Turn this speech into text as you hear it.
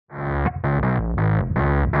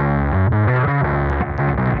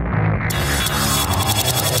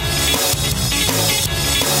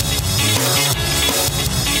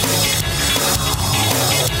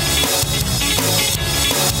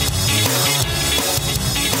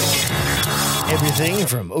Everything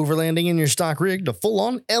from overlanding in your stock rig to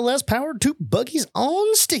full-on LS powered to buggies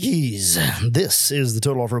on stickies. This is the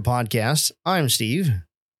Total Off-Road Podcast. I'm Steve.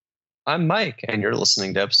 I'm Mike, and you're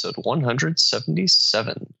listening to episode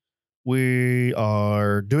 177. We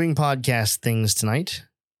are doing podcast things tonight.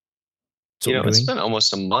 It's been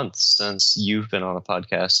almost a month since you've been on a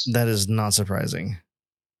podcast. That is not surprising.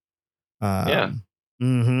 Yeah.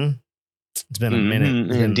 Mm-hmm. It's been a minute.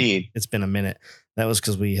 Indeed. It's been a minute. That was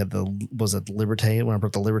because we had the Liberté, when I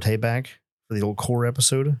brought the Liberté back for the old core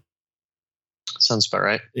episode. Sounds about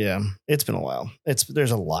right. Yeah, it's been a while.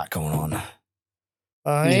 There's a lot going on.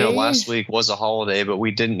 Last week was a holiday, but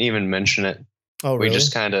we didn't even mention it. Oh, really? We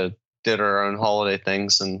just kind of did our own holiday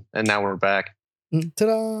things, and now we're back.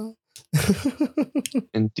 Ta-da!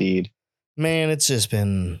 Indeed. Man, it's just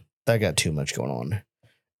been, I got too much going on.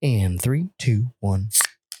 And 3, 2, 1.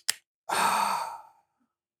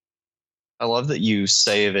 I love that you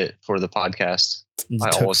save it for the podcast. I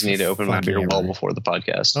always need to open my beer well before the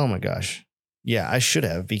podcast. Oh my gosh. Yeah, I should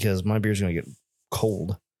have, because my beer's going to get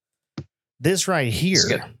cold. This right here.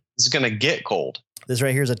 It's going to get cold. This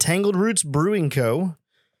right here is a Tangled Roots Brewing Co.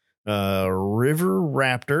 River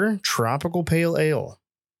Raptor Tropical Pale Ale.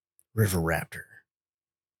 River Raptor.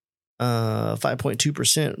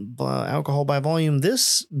 5.2% alcohol by volume.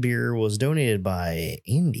 This beer was donated by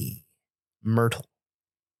Andy Myrtle.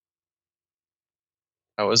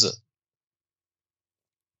 How is it?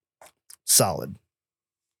 Solid.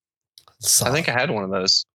 I think I had one of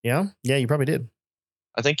those. Yeah? Yeah, you probably did.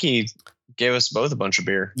 I think he gave us both a bunch of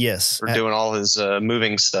beer. Yes. For doing all his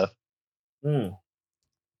moving stuff.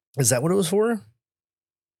 Is that what it was for?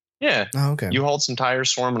 Yeah. Oh, okay. You hold some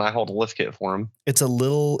tires for him and I hold a lift kit for him. It's a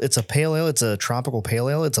pale ale. It's a tropical pale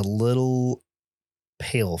ale. It's a little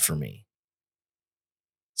pale for me.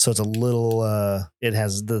 So it's a little, it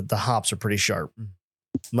has the hops are pretty sharp.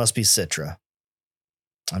 Must be Citra.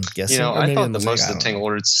 I'm guessing. I thought that most of the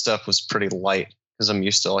Tangled Roots stuff was pretty light because I'm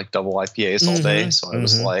used to like double IPAs all day. So I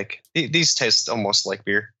was like, these taste almost like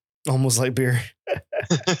beer. Almost like beer.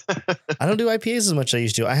 I don't do IPAs as much as I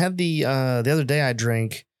used to. I had the other day I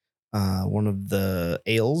drank one of the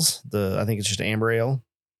ales. I think it's just amber ale.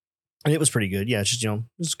 And it was pretty good. Yeah, it's just,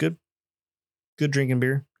 it's good. Good drinking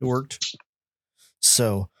beer. It worked.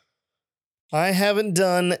 So I haven't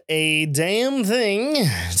done a damn thing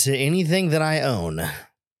to anything that I own.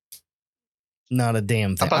 Not a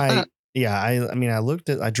damn thing. How about that? Yeah,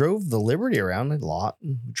 I drove the Liberty around a lot.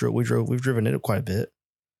 We've driven it quite a bit.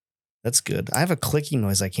 That's good. I have a clicking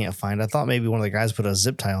noise I can't find. I thought maybe one of the guys put a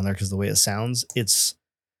zip tie on there because the way it sounds, it's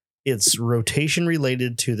rotation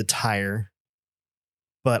related to the tire,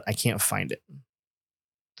 but I can't find it.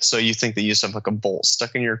 So you think that you just have like a bolt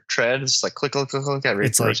stuck in your tread? It's like click, click, click, click every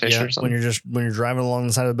it's rotation like, yeah, or something. when you're driving along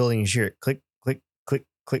the side of the building, you hear it click, click, click,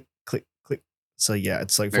 click, click, click. So yeah,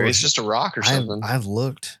 it's like maybe it's just a rock or something. I've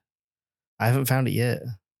looked. I haven't found it yet.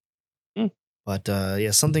 But yeah,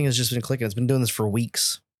 something has just been clicking. It's been doing this for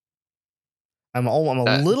weeks. I'm a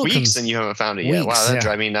little weeks and you haven't found it yet. Wow, that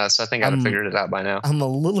drives me nuts. I think I'd have figured it out by now. I'm a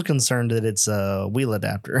little concerned that it's a wheel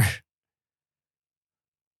adapter.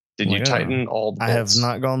 Did you tighten all the bolts? I have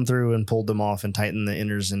not gone through and pulled them off and tightened the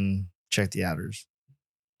inners and checked the outers.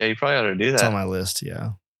 Yeah, you probably ought to do that. It's on my list,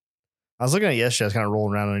 yeah. I was looking at it yesterday. I was kind of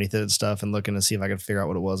rolling around underneath it and stuff and looking to see if I could figure out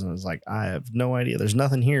what it was. And I was like, I have no idea. There's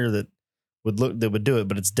nothing here that would do it,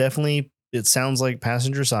 but it sounds like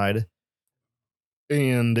passenger side.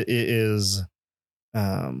 And it is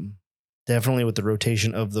definitely with the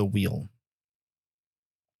rotation of the wheel.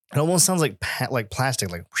 It almost sounds like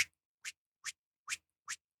plastic, like.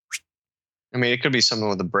 I mean, it could be something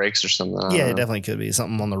with the brakes or something. Yeah, it definitely could be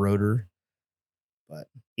something on the rotor. But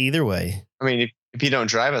either way. I mean, if you don't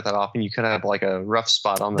drive it that often, you could have like a rough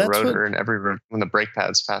spot on the rotor when the brake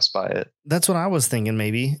pads pass by it. That's what I was thinking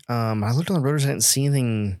maybe. I looked on the rotors. I didn't see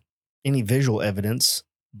any visual evidence,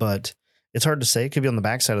 but it's hard to say. It could be on the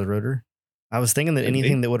backside of the rotor. I was thinking that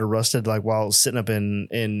anything that would have rusted like while sitting up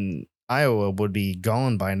in Iowa would be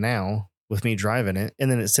gone by now with me driving it. And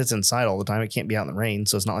then it sits inside all the time. It can't be out in the rain.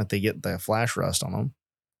 So it's not like they get the flash rust on them.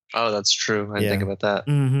 Oh, that's true. I didn't think about that.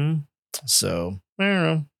 Mm-hmm. So I don't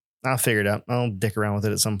know. I'll figure it out. I'll dick around with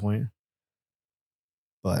it at some point.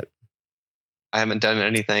 But I haven't done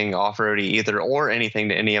anything off-roady either or anything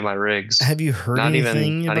to any of my rigs. Have you heard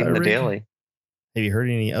anything not even the daily. Have you heard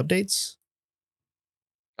any updates?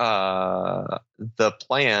 The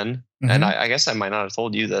plan, and I guess I might not have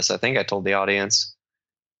told you this. I think I told the audience,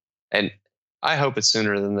 and I hope it's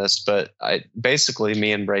sooner than this, but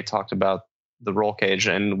me and Bray talked about the roll cage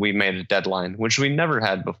and we made a deadline, which we never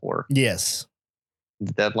had before. Yes.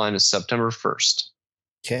 The deadline is September 1st.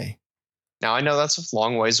 Okay. Now I know that's a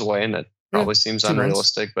long ways away and probably seems 2 months.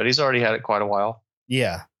 unrealistic, but he's already had it quite a while.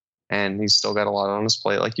 Yeah. And he's still got a lot on his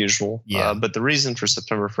plate like usual. Yeah. But the reason for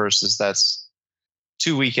September 1st is that's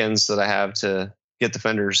 2 weekends that I have to get the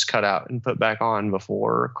fenders cut out and put back on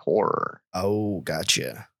before core. Oh,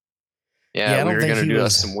 gotcha. Yeah, we were going to do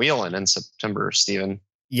some wheeling in September, Steven.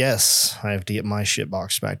 Yes, I have to get my shit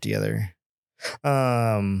box back together.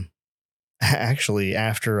 Actually,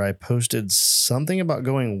 after I posted something about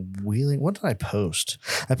going wheeling, what did I post?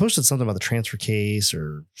 I posted something about the transfer case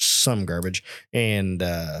or some garbage, and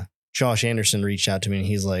Josh Anderson reached out to me and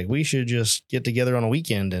he's like, we should just get together on a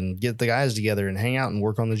weekend and get the guys together and hang out and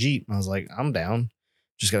work on the Jeep. And I was like, I'm down.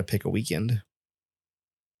 Just got to pick a weekend.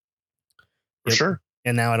 For sure.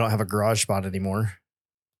 And now I don't have a garage spot anymore.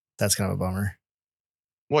 That's kind of a bummer.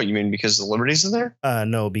 What, you mean because the Liberty's in there?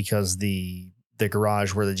 No, because the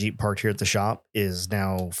garage where the Jeep parked here at the shop is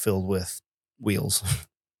now filled with wheels.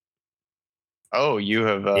 Oh, you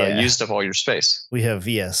have used up all your space. We have,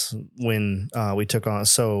 yes. When we took on,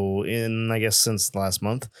 so I guess since the last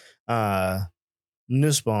month,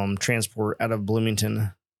 Nussbaum Transport out of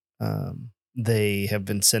Bloomington, they have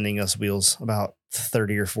been sending us wheels, about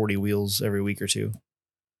 30 or 40 wheels every week or two.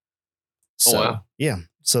 So, wow. Yeah.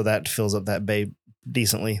 So that fills up that bay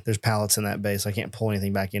decently. There's pallets in that bay, so I can't pull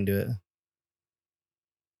anything back into it.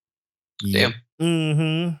 Damn.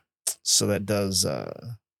 Mm-hmm. So that does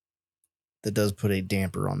put a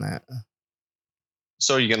damper on that.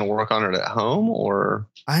 So are you going to work on it at home, or?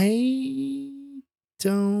 I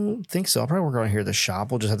don't think so. I'll probably work on it here at the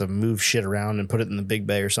shop. We'll just have to move shit around and put it in the big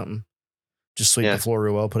bay or something. Just sweep the floor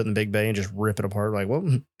real well, put it in the big bay, and just rip it apart. Like,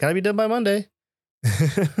 well, gotta be done by Monday.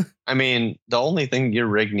 I mean, the only thing your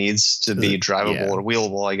rig needs to be drivable or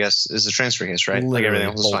wheelable, I guess, is the transfer case, right? Literally, like everything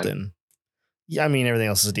else is fine. Yeah, I mean, everything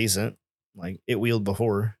else is decent. Like, it wheeled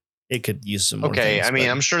before. It could use some more things, I mean,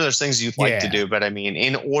 I'm sure there's things you'd like to do, but I mean,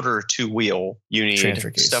 in order to wheel, you need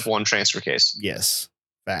step 1 transfer case. Yes.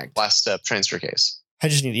 Fact. Last step transfer case. I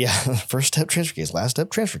just need, first step transfer case, last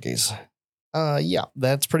step transfer case. Yeah,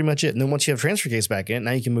 that's pretty much it. And then once you have transfer case back in,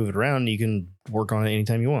 now you can move it around and you can work on it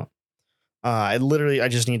anytime you want. I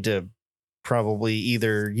just need to probably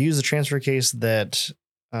either use the transfer case that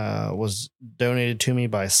was donated to me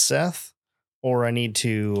by Seth, or I need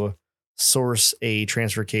to source a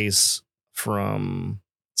transfer case from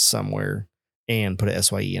somewhere and put an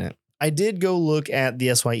SYE in it. I did go look at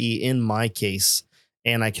the SYE in my case,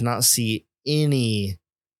 and I cannot see any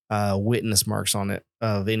witness marks on it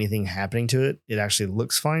of anything happening to it. It actually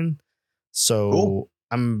looks fine. So cool.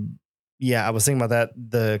 I was thinking about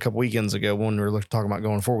that a couple weekends ago when we were talking about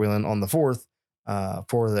going 4-wheeling on the 4th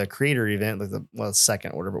for the creator event, like the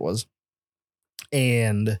 2nd, whatever it was.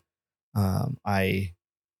 And I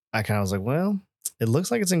kind of was like, well, it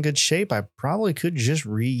looks like it's in good shape. I probably could just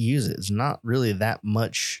reuse it. It's not really that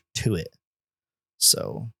much to it.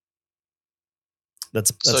 So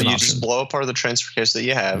that's so you just blow apart the transfer case that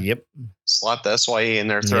you have. Yep. Slap the SYE in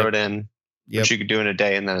there, throw it in, which you could do in a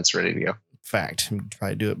day, and then it's ready to go. Fact. You could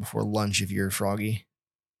probably do it before lunch if you're froggy.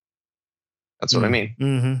 That's what I mean.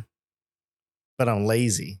 Mm-hmm. But I'm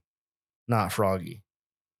lazy, not froggy.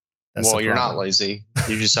 Well, you're not lazy.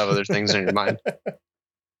 You just have other things in your mind.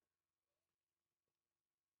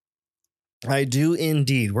 I do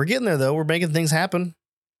indeed. We're getting there, though. We're making things happen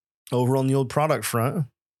over on the old product front.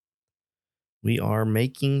 We are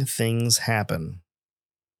making things happen.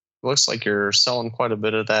 Looks like you're selling quite a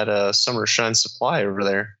bit of that Summer Shine supply over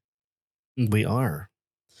there. We are.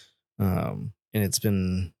 And it's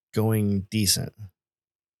been going decent.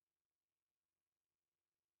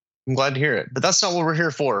 I'm glad to hear it. But that's not what we're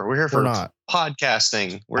here for. We're here for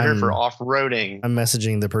podcasting. We're here for off-roading. I'm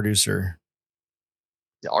messaging the producer.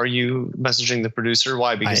 Are you messaging the producer?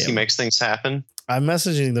 Why? Because he makes things happen? I'm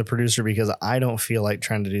messaging the producer because I don't feel like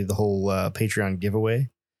trying to do the whole Patreon giveaway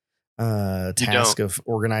task of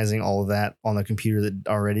organizing all of that on the computer that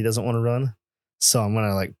already doesn't want to run. So I'm going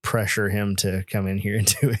to pressure him to come in here and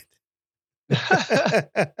do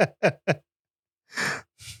it.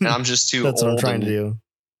 And I'm just too That's old what I'm trying to do.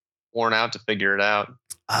 Worn out to figure it out.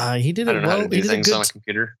 He did it well. I don't know how to do things on a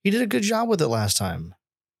computer. He did a good job with it last time.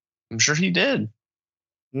 I'm sure he did.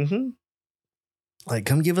 Mm-hmm.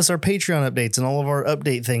 Come give us our Patreon updates and all of our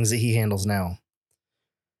update things that he handles now.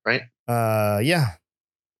 Right. Yeah.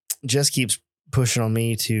 Jess keeps pushing on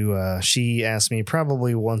me to, she asked me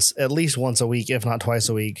probably at least once a week, if not twice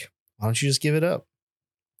a week, why don't you just give it up?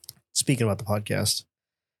 Speaking about the podcast.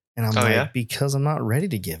 And I'm because I'm not ready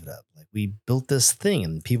to give it up. We built this thing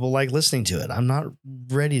and people like listening to it. I'm not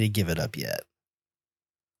ready to give it up yet.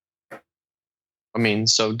 I mean,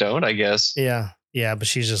 so don't, I guess. Yeah. But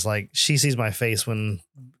she's just she sees my face when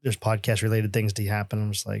there's podcast related things to happen.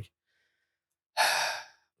 I'm just like,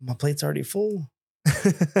 My plate's already full.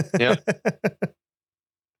 Yeah.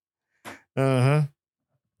 Uh-huh.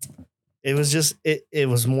 It was just it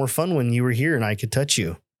was more fun when you were here and I could touch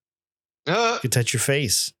you. Could touch your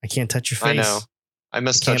face. I can't touch your face. I know. I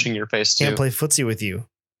miss touching your face too. Can't play footsie with you.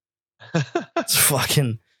 It's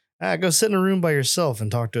fucking go sit in a room by yourself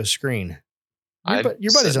and talk to a screen. Your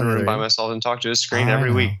buddy's sit in on a the room other by end. myself and talk to a screen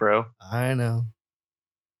every week, bro. I know.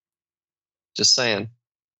 Just saying.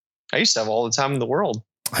 I used to have all the time in the world.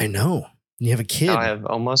 I know. You have a kid. Now I have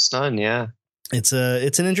almost none. Yeah. It's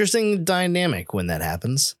an interesting dynamic when that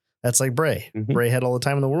happens. That's like Bray. Mhm. Bray had all the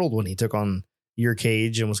time in the world when he took on your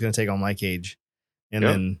cage and was going to take on my cage, and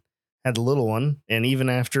then had the little one. And even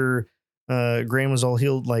after Graham was all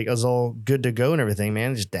healed, like was all good to go and everything,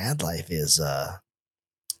 man, just dad life is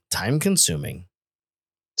time consuming.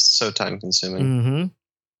 So time consuming. Mm-hmm.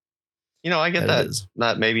 You know, I get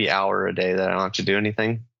that maybe hour a day that I don't have to do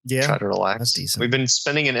anything. Yeah, try to relax. That's decent. We've been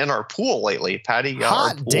spending it in our pool lately. Patty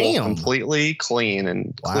got our pool completely clean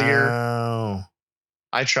and clear. Wow.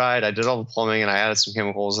 I tried. I did all the plumbing and I added some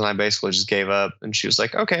chemicals and I basically just gave up. And she was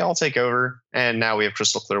like, "Okay, I'll take over." And now we have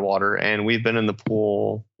crystal clear water and we've been in the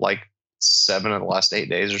pool like 7 of the last 8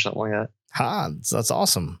 days or something like that. That's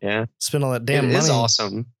awesome. Yeah, spend all that damn money. It is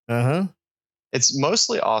awesome. Uh-huh. It's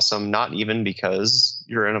mostly awesome, not even because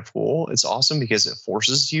you're in a pool. It's awesome because it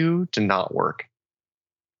forces you to not work.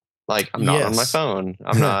 Like, I'm not on my phone.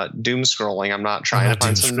 I'm not doom scrolling. I'm not trying to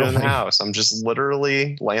find something to do in the house. I'm just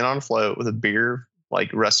literally laying on a float with a beer, like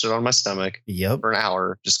rested on my stomach for an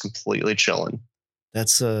hour, just completely chilling.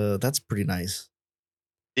 That's pretty nice.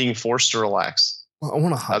 Being forced to relax. Well, I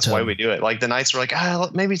want a hot That's tub. why we do it. Like the nights we're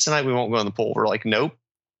like, maybe tonight we won't go in the pool. We're like, nope,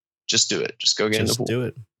 just do it. Just go get in the pool. Do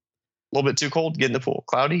it. A little bit too cold, get in the pool.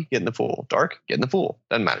 Cloudy, get in the pool. Dark, get in the pool.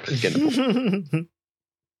 Doesn't matter. Get in the pool.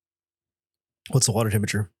 What's the water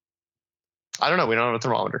temperature? I don't know. We don't have a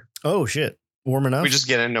thermometer. Oh, shit. Warm enough? We just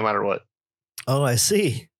get in no matter what. Oh, I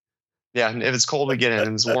see. Yeah. And if it's cold, we get in. If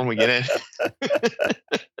it's warm, we get in.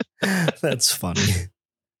 That's funny.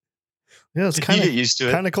 Yeah, it's kind of get used to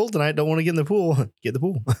it. Kind of cold tonight. Don't want to get in the pool. Get in the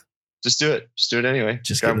pool. Just do it. Just do it anyway.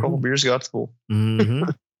 Just grab a couple beers, go out to the pool. Mm-hmm.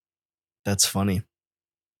 That's funny.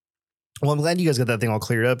 Well, I'm glad you guys got that thing all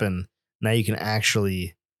cleared up and now you can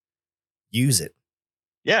actually use it.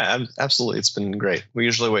 Yeah, absolutely. It's been great. We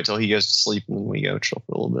usually wait till he goes to sleep and then we go chill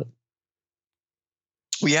for a little bit.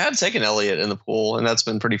 We had taken Elliot in the pool and that's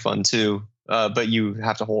been pretty fun too. But you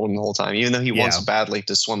have to hold him the whole time. Even though he wants badly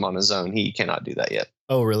to swim on his own, he cannot do that yet.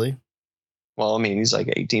 Oh, really? Well, I mean, he's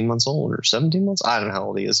like 18 months old or 17 months. I don't know how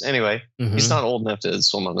old he is. Anyway, he's not old enough to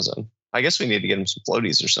swim on his own. I guess we need to get him some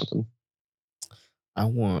floaties or something. I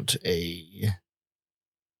want a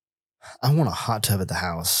hot tub at the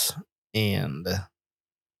house and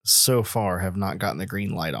so far have not gotten the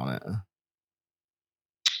green light on it.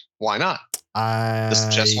 Why not?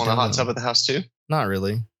 Does Jess want a hot tub at the house too? Not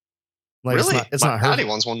really. Like, really? It's not her. Patty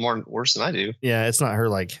wants one worse than I do. Yeah, it's not her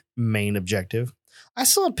like main objective. I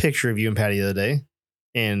saw a picture of you and Patty the other day,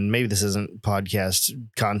 and maybe this isn't podcast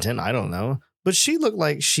content. I don't know, but she looked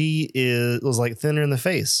like was like thinner in the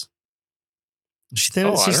face. Is she thin?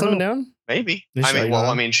 Is she slimming down? Maybe.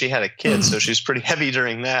 I mean, she had a kid, so she's pretty heavy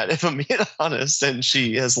during that, if I'm being honest, and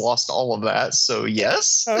she has lost all of that. So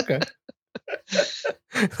yes. Okay.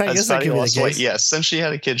 I guess that could be the case. Weight. Yes, since she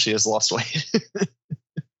had a kid, she has lost weight.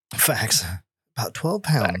 Facts. About 12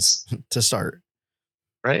 pounds to start.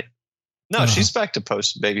 Right. No, she's back to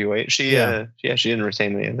post baby weight. She didn't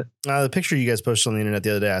retain any of it. The picture you guys posted on the internet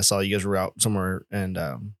the other day, I saw you guys were out somewhere and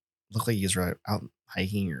looked like you guys were out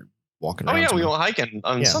hiking or walking around. Oh yeah, somewhere. we went hiking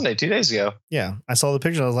on Sunday 2 days ago. Yeah, I saw the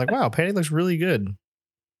picture. I was like, wow, Patty looks really good.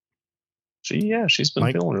 She's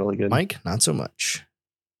been feeling really good. Mike, not so much.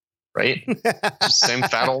 Right? Just same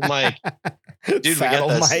fat old Mike. Dude, fat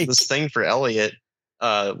we got this thing for Elliot.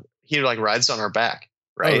 He like rides on our back,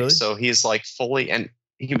 right? Oh, really? So he's like fully, and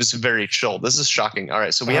he was very chill. This is shocking. All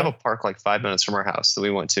right, so we have a park like 5 minutes from our house that we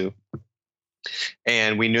went to,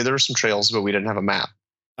 and we knew there were some trails, but we didn't have a map.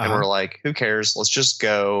 And we're like, who cares? Let's just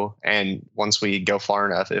go. And once we go far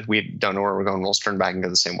enough, if we don't know where we're going, we'll just turn back and go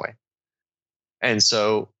the same way. And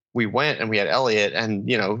so we went and we had Elliot, and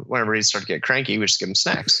whenever he started to get cranky, we just give him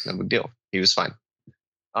snacks. No big deal. He was fine.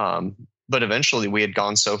 But eventually we had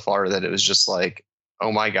gone so far that it was just like,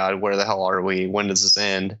 oh my God, where the hell are we? When does this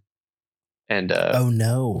end? And oh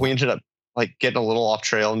no, we ended up like getting a little off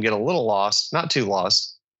trail and get a little lost, not too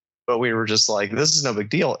lost, but we were just like, this is no big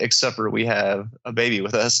deal, except for we have a baby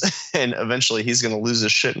with us and eventually he's going to lose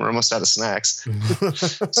his shit and we're almost out of snacks.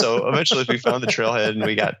 So eventually we found the trailhead and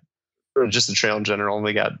we got just the trail in general and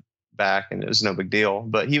we got back and it was no big deal,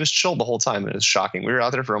 but he was chilled the whole time and it was shocking. We were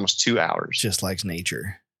out there for almost 2 hours. Just likes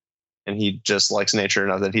nature. and he just likes nature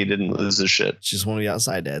enough that he didn't lose his shit. Just want to be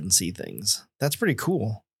outside, Dad, and see things. That's pretty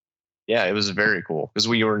cool. Yeah, it was very cool because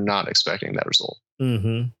we were not expecting that result.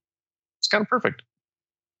 Mm-hmm. It's kind of perfect.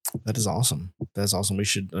 That is awesome. That's awesome. We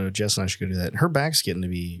should, Jess and I should go do that. Her back's getting to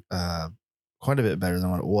be quite a bit better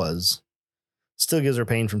than what it was. Still gives her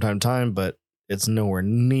pain from time to time, but it's nowhere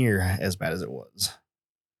near as bad as it was.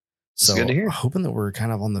 So good to hear. Hoping that we're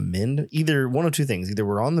kind of on the mend. Either one of two things. Either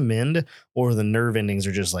we're on the mend or the nerve endings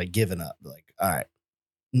are just like giving up. Like, all right,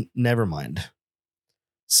 never mind.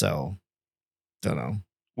 So, don't know.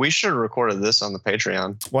 We should have recorded this on the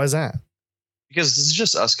Patreon. Why is that? Because this is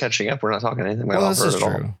just us catching up. We're not talking anything about this is at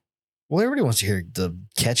true. all. Well, everybody wants to hear the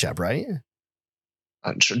catch up, right?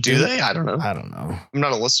 Do they? I don't know. I don't know. I'm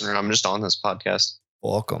not a listener. I'm just on this podcast.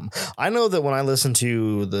 Welcome. I know that when I listen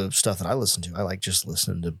to the stuff that I listen to, I like just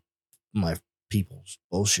listening to my people's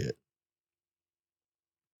bullshit.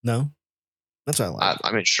 No? That's what I like.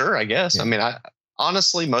 I mean, sure, I guess. Yeah. I mean,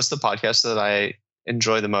 honestly, most of the podcasts that I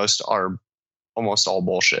enjoy the most are almost all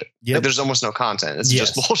bullshit. Yep. Like, there's almost no content. It's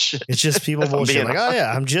just bullshit. It's just people bullshit. Like, oh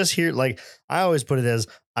yeah, I'm just here. Like, I always put it as,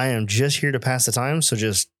 I am just here to pass the time. So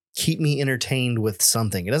just keep me entertained with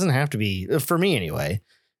something. It doesn't have to be, for me anyway.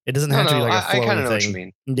 It doesn't have to be like a flowing I kind of know thing. what you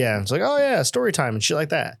mean. Yeah. It's like, oh yeah, story time and shit like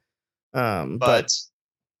that. But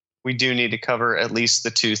we do need to cover at least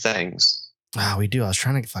the two things. We do. I was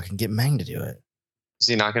trying to fucking get Mang to do it. Is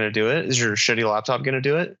he not going to do it? Is your shitty laptop going to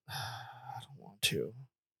do it? I don't want to.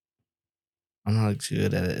 I'm not as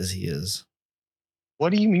good at it as he is.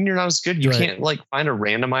 What do you mean you're not as good? You can't like find a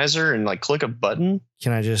randomizer and like click a button?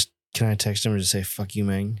 Can I text him and just say, fuck you,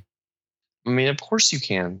 Mang? I mean, of course you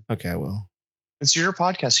can. Okay, I will. It's your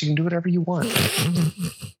podcast. You can do whatever you want.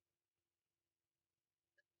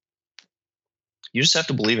 You just have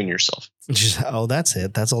to believe in yourself. That's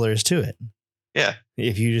it. That's all there is to it. Yeah.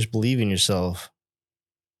 If you just believe in yourself.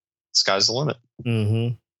 Sky's the limit.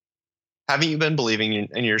 Mm-hmm. Haven't you been believing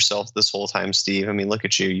in yourself this whole time, Steve? I mean, look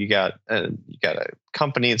at you. You got a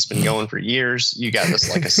company that's been going for years. You got this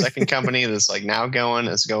like a second company that's like now going.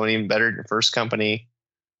 It's going even better than your first company.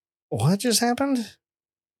 What just happened?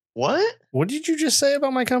 What? What did you just say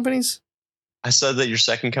about my companies? I said that your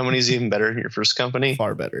second company is even better than your first company.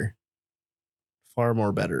 Far better. Far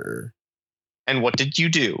more better. And what did you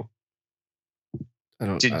do?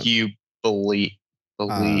 Did you believe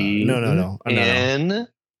no. in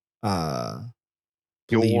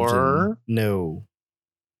your no,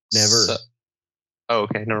 never.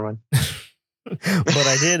 Okay, never mind.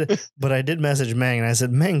 but I did message Mang and I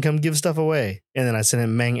said, Mang, come give stuff away. And then I sent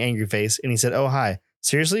him Mang angry face and he said, oh, hi.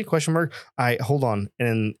 Seriously? Question mark. Hold on.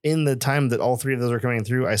 And in the time that all three of those are coming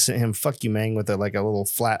through, I sent him fuck you, Mang, with a little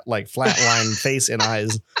flat line face and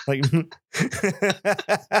eyes. Like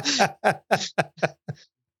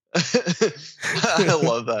I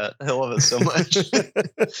love that. I love it so much.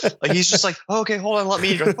 Like he's just like, oh, okay, hold on, let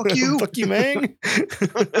me go. Fuck you. Fuck you, Mang.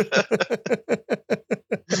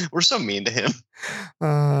 We're so mean to him.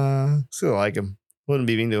 Still like him. Wouldn't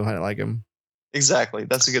be mean to him. I don't like him. Exactly.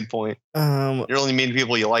 That's a good point. You're only mean to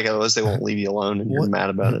people you like, otherwise they won't leave you alone and you're mad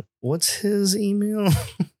about it. What's his email?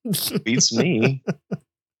 Beats me.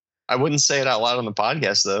 I wouldn't say it out loud on the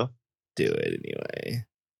podcast though. Do it anyway.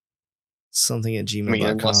 Something at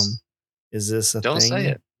gmail.com. Is this a thing? Don't say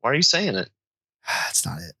it. Why are you saying it? It's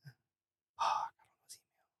not it.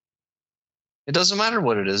 It doesn't matter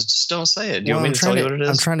what it is. Just don't say it. Do you want me to tell you what it is?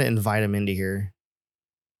 I'm trying to invite him into here.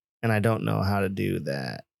 And I don't know how to do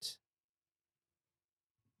that.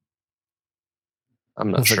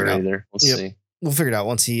 I'm not sure either. Let's see. We'll figure it out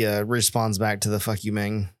once he responds back to the fuck you,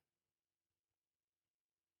 Mang.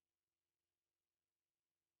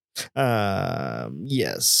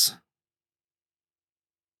 Yes.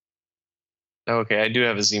 Okay, I do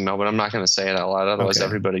have his email, but I'm not going to say it out loud. Otherwise,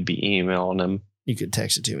 everybody be emailing him. You could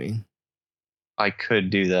text it to me. I could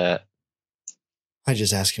do that. I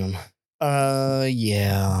just asked him.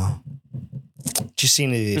 Yeah. Did you see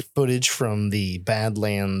any footage from the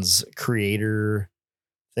Badlands creator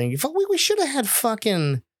thing? We should have had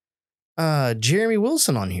fucking Jeremy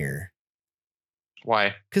Wilson on here.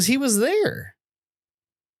 Why? Because he was there.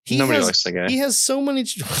 Nobody likes the guy. He has so many.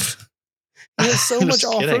 He has so much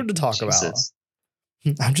off-road to talk about.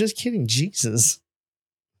 I'm just kidding. Jesus.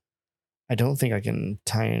 I don't think I can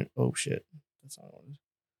tie in. Oh, shit. That's not what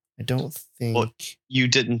I don't think. Well, you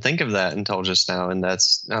didn't think of that until just now, and now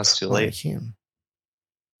it's too late. I can.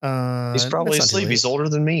 He's probably asleep. He's older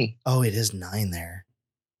than me. Oh, it is 9 there.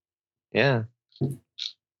 Yeah.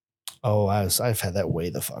 Oh, I've had that way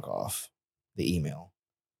the fuck off. The email.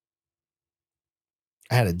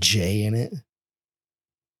 I had a J in it.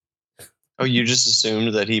 Oh, you just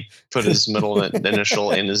assumed that he put his middle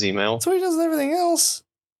initial in his email? That's what he does with everything else.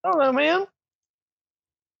 I don't know, man.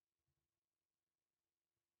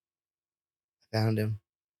 Found him.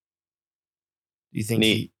 Do you think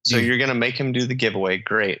Neat. So you're going to make him do the giveaway.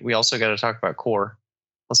 Great. We also got to talk about Core.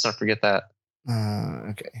 Let's not forget that.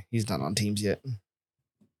 Okay. He's not on Teams yet.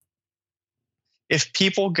 If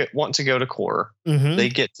people want to go to Core, they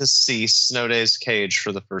get to see Snow Day's cage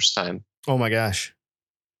for the first time. Oh my gosh.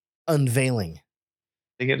 Unveiling.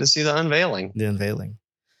 They get to see the unveiling. The unveiling.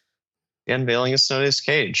 The unveiling of Snow Day's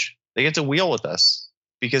cage. They get to wheel with us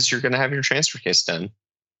because you're going to have your transfer case done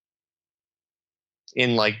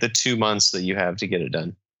in like the 2 months that you have to get it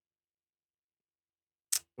done.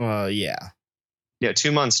 Yeah. Yeah,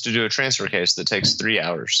 2 months to do a transfer case that takes 3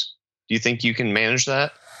 hours. Do you think you can manage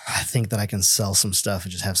that? I think that I can sell some stuff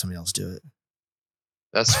and just have somebody else do it.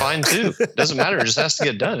 That's fine too. Doesn't matter. It just has to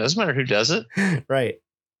get done. Doesn't matter who does it. Right.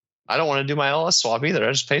 I don't want to do my LS swap either.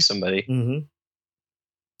 I just pay somebody.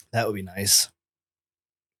 That would be nice.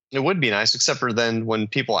 It would be nice, except for then when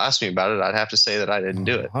people ask me about it, I'd have to say that I didn't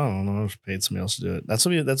do it. I don't know. I just paid somebody else to do it. That's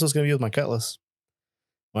what's going to be with my Cutlass.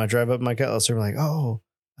 When I drive up my Cutlass, they're like, "Oh,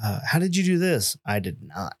 how did you do this?" I did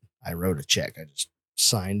not. I wrote a check. I just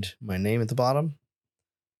signed my name at the bottom.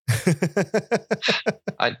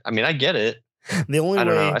 I mean, I get it. The only I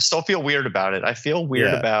don't know. I still feel weird about it. I feel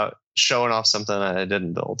weird about showing off something I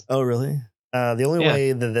didn't build. Oh, really? The only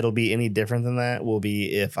way that it'll be any different than that will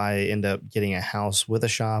be if I end up getting a house with a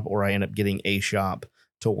shop or I end up getting a shop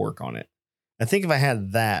to work on it. I think if I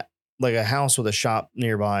had that, like a house with a shop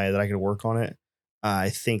nearby that I could work on it, I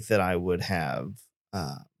think that I would have,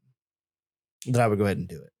 that I would go ahead and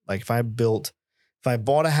do it. Like if I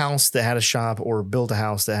bought a house that had a shop or built a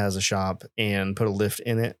house that has a shop and put a lift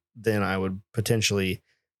in it, then I would potentially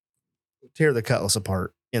tear the Cutlass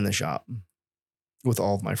apart in the shop with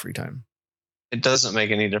all of my free time. It doesn't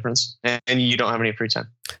make any difference. And you don't have any free time.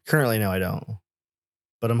 Currently, no, I don't.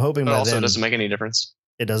 But I'm hoping But by also then, it doesn't make any difference.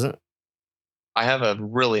 It doesn't? I have a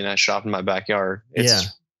really nice shop in my backyard.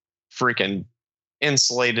 It's freaking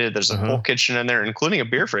insulated. There's a whole kitchen in there, including a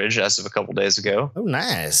beer fridge as of a couple days ago. Oh,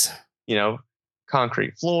 nice. You know,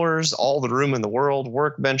 concrete floors, all the room in the world,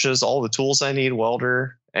 workbenches, all the tools I need,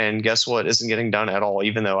 welder. And guess what? Isn't getting done at all,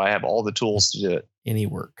 even though I have all the tools to do it. Any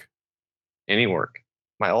work.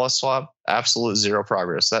 My LS swap, absolute zero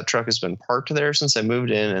progress. That truck has been parked there since I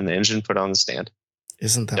moved in and the engine put on the stand.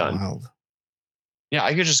 Isn't that wild? Yeah,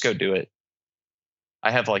 I could just go do it.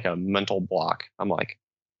 I have like a mental block. I'm like,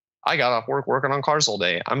 I got off work working on cars all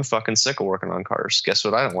day. I'm fucking sick of working on cars. Guess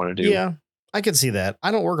what I don't want to do? Yeah, I could see that.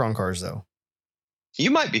 I don't work on cars though.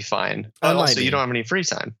 You might be fine. But also, you don't have any free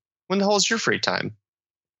time. When the hell is your free time?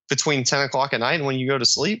 Between 10 o'clock at night and when you go to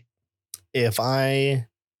sleep? If I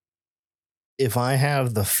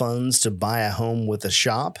have the funds to buy a home with a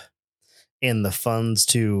shop and the funds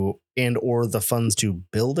to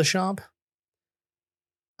build a shop,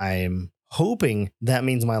 I'm hoping that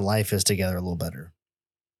means my life is together a little better.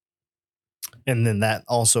 And then that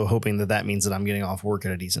also hoping that means that I'm getting off work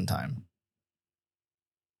at a decent time.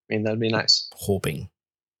 I mean, that'd be nice. Hoping.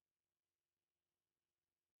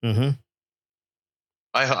 I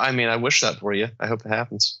mean, I wish that for you. I hope it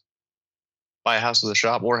happens. Buy a house with a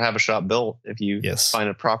shop or have a shop built if you find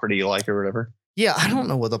a property you like or whatever. Yeah, I don't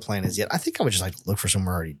know what the plan is yet. I think I would just like to look for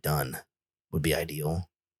somewhere already done would be ideal.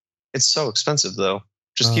 It's so expensive though.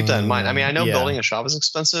 Just keep that in mind. I mean, I know building a shop is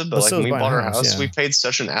expensive, but like when we bought our house, we paid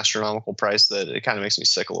such an astronomical price that it kind of makes me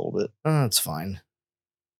sick a little bit. It's fine.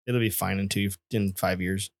 It'll be fine in 5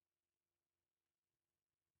 years.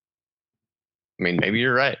 I mean, maybe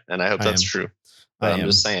you're right. And I hope that's true. But I'm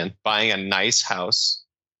just saying, buying a nice house,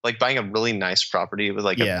 like buying a really nice property with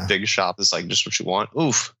like a big shop is like just what you want.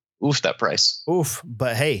 Oof, that price. Oof.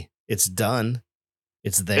 But hey, it's done.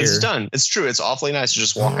 It's there. It's done. It's true. It's awfully nice to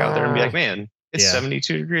just walk out there and be like, man, it's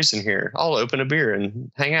 72 degrees in here. I'll open a beer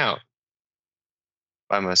and hang out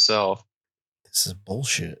by myself. This is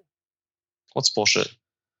bullshit. What's bullshit?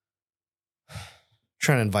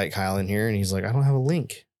 Trying to invite Kyle in here and he's like, I don't have a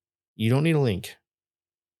link. You don't need a link.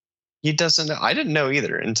 He doesn't know. I didn't know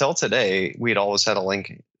either until today. We'd always had a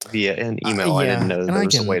link via an email. I didn't know there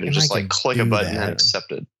was a way to just like click a button and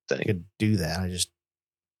accept it thing. I could do that.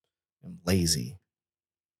 I'm lazy.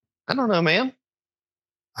 I don't know, man.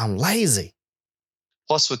 I'm lazy.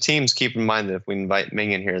 Plus, with Teams, keep in mind that if we invite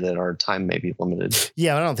Ming in here, that our time may be limited.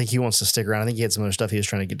 Yeah, I don't think he wants to stick around. I think he had some other stuff he was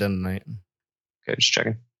trying to get done tonight. Okay, just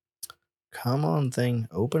checking. Come on, thing.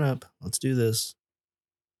 Open up. Let's do this.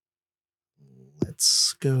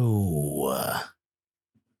 Let's go.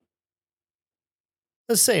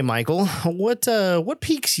 Let's say, Michael, what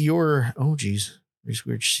piques your... Oh, geez. We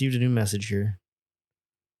received a new message here.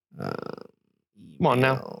 Come on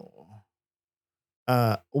now.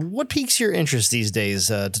 What piques your interest these days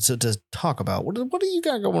to talk about? What do you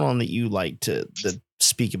got going on that you like to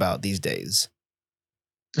speak about these days?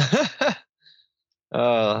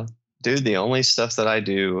 Dude, the only stuff that I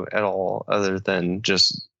do at all other than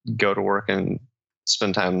just go to work and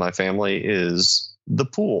spend time with my family is the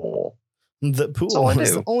pool. The pool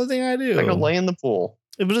is the only thing I do. I go lay in the pool.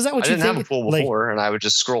 But is that what I you didn't think? have a pool before, and I would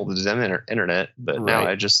just scroll the damn internet, but now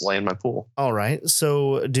I just lay in my pool. All right.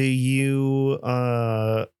 So do you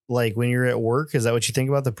like when you're at work, is that what you think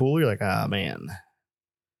about the pool? You're like, ah, man.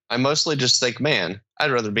 I mostly just think, man,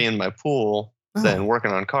 I'd rather be in my pool than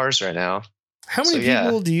working on cars right now. How many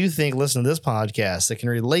people do you think listen to this podcast that can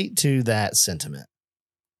relate to that sentiment?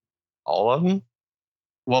 All of them?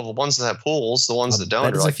 Well, the ones that have pools, the ones that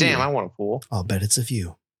don't are like, damn, I want a pool. I'll bet it's a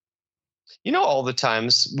few. You know, all the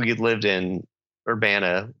times we lived in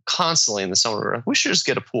Urbana constantly in the summer, we should just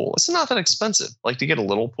get a pool. It's not that expensive. Like to get a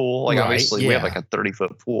little pool, like obviously we have like a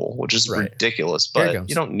 30-foot pool, which is ridiculous, but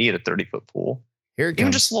you don't need a 30-foot pool. Here it comes.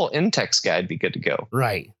 Even just a little Intex guide be good to go.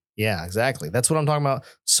 Right. Yeah, exactly. That's what I'm talking about.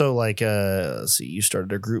 So like, let's see, you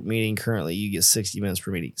started a group meeting. Currently you get 60 minutes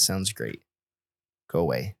per meeting. Sounds great. Go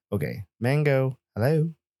away. Okay. Mango.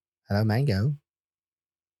 Hello. Hello, Mango.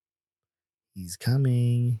 He's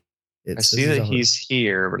coming. I see that he's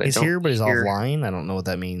here, but he's offline. I don't know what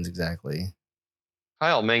that means exactly.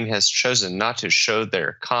 Kyle Ming has chosen not to show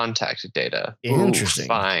their contact data. Interesting. Ooh,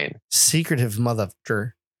 fine. Secretive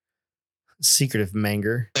motherfucker. Secretive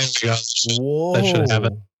manger. Whoa. I should have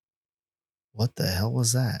it. What the hell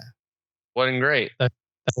was that? Wasn't great. That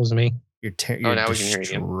was me. You're now we can hear you.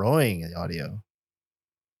 Destroying the audio.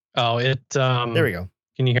 Oh, it. There we go.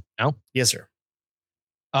 Can you hear me now? Yes, sir.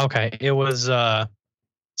 Okay, it was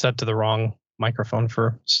set to the wrong microphone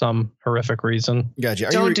for some horrific reason. Gotcha.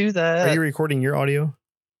 Don't do that. Are you recording your audio?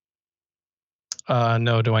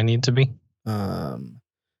 No. Do I need to be?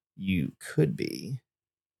 You could be.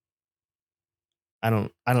 I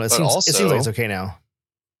don't. It seems like it's okay now.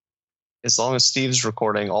 As long as Steve's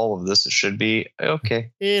recording all of this, it should be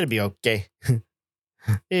okay. It'll be okay.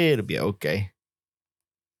 It'll be okay.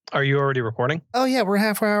 Are you already recording? Oh yeah, we're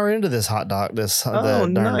half an hour into this hot dog. This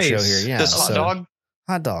nice. show here. Yeah, this hot dog.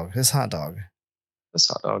 Hot dog. This hot dog. This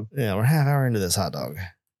hot dog. Yeah, we're half hour into this hot dog.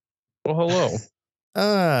 Well,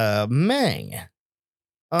 hello. Mang.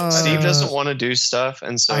 Steve doesn't want to do stuff,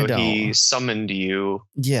 and so he summoned you.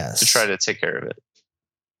 Yes. To try to take care of it.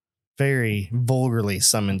 Very vulgarly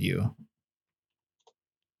summoned you.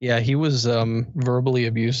 Yeah, he was verbally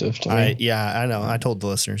abusive to me. I know. I told the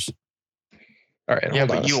listeners. All right. Yeah,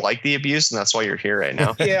 but you like the abuse, and that's why you're here right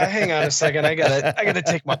now. Yeah, hang on a second. I gotta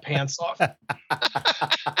take my pants off.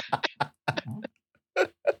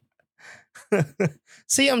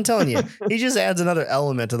 See, I'm telling you, he just adds another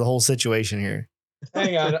element to the whole situation here.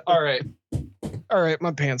 Hang on. All right,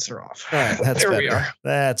 my pants are off. All right, that's there better. We are.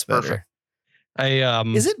 That's better.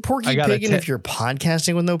 Perfect. Is it Porky Piggin if you're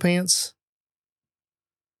podcasting with no pants?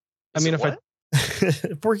 I mean,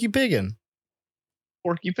 Porky Piggin.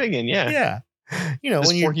 Porky Piggin, yeah. Yeah. You know,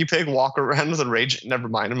 does Porky Pig walk around with a rage? Never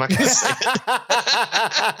mind, I'm not going to say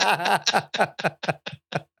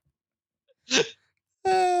it.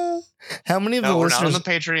 How many of the we're listeners not on the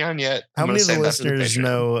Patreon yet? How many of the listeners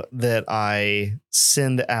know that I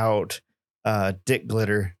send out dick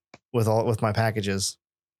glitter with my packages?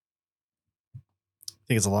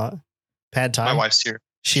 Think it's a lot. Pad time. My wife's here.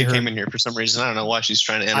 She came in here for some reason. I don't know why she's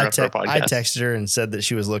trying to interrupt our podcast. I texted her and said that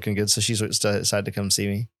she was looking good, so she decided to come see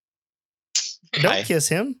me. Don't kiss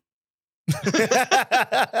him. You're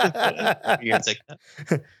gonna take that?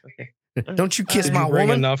 Okay. Don't you kiss my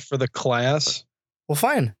woman? Enough for the class. Well,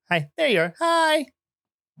 fine. Hi, there you are. Hi.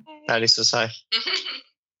 Patty says hi.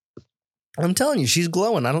 I'm telling you, she's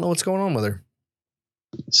glowing. I don't know what's going on with her.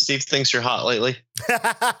 Steve thinks you're hot lately.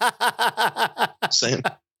 Saying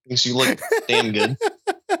thinks you look damn good.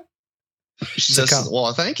 She says,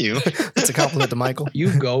 well, thank you. It's a compliment to Michael.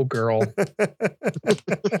 You go, girl.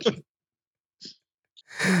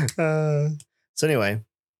 So anyway,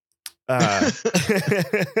 what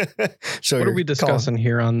are we discussing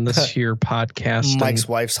here on this here podcast? Mike's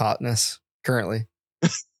wife's hotness currently.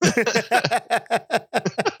 I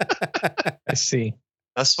see.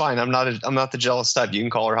 That's fine. I'm not the jealous type. You can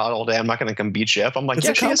call her hot all day. I'm not going to come beat you up. I'm like,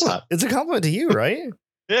 she is hot. It's a compliment to you, right?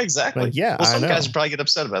 Yeah, exactly. Like, yeah. Well, some guys probably get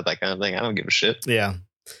upset about that kind of thing. I don't give a shit. Yeah.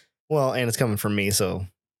 Well, and it's coming from me, so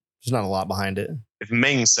there's not a lot behind it. If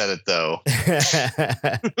Ming said it, though.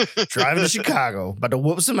 Driving to Chicago, about to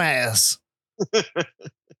whoop some ass.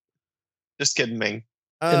 Just kidding, Ming.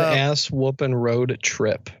 An ass whooping road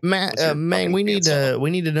trip. Mang, we need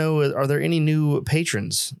to know, are there any new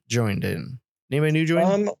patrons joined in? Anybody new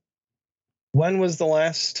joined? When was the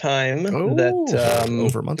last time that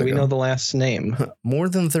over a month do we ago. know the last name? More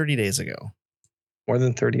than 30 days ago. More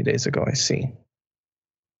than 30 days ago, I see.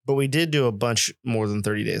 But we did do a bunch more than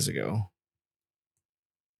 30 days ago.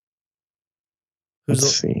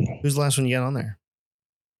 Who's the last one you got on there?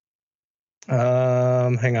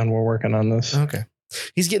 Hang on, we're working on this. Okay.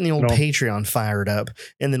 He's getting the old Patreon fired up,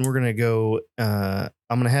 and then we're going to go, I'm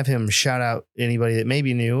going to have him shout out anybody that may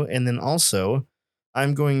be new. And then also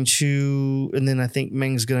I'm going to, and then I think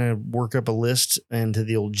Meng's going to work up a list into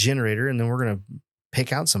the old generator, and then we're going to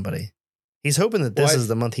pick out somebody. He's hoping that this is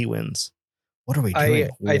the month he wins. What are we doing?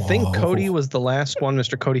 I think Cody was the last one.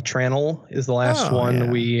 Mr. Cody Trannell is the last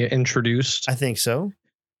one we introduced. I think so.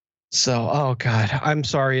 So, oh God, I'm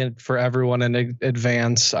sorry for everyone in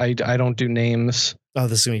advance. I don't do names. Oh,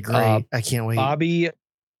 this is gonna be great. I can't wait. Bobby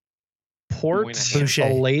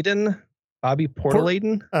Portaladen. Bobby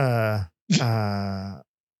Portaladen.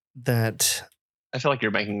 That. I feel like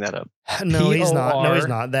you're making that up. No, he's not. No, he's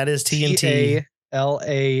not. That is TNT.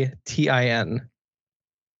 Latin.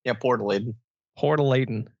 Yeah, Portaladen.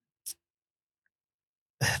 Portaladen.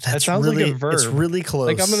 That sounds really, like a verb. It's really close.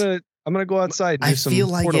 Like I'm gonna go outside and do some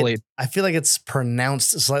Portalade. I feel like it's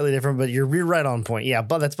pronounced slightly different, but you're right on point. Yeah,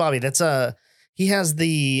 but that's Bobby. That's he has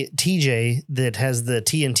the TJ that has the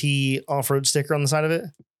TNT off-road sticker on the side of it.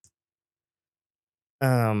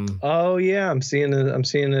 Oh yeah, I'm seeing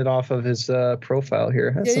it off of his profile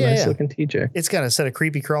here. That's a nice looking TJ. It's got a set of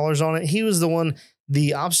creepy crawlers on it. He was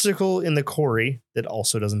the obstacle in the quarry that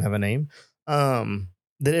also doesn't have a name.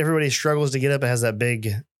 That everybody struggles to get up. It has that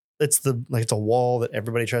big. It's a wall that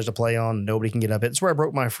everybody tries to play on. Nobody can get up it. It's where I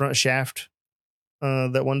broke my front shaft.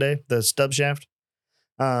 That one day, the stub shaft.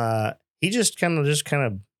 He just kind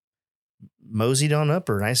of moseyed on up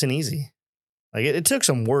her nice and easy. Like it took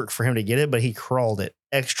some work for him to get it, but he crawled it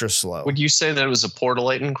extra slow. Would you say that it was a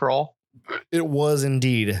Portaladen crawl? It was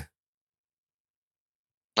indeed.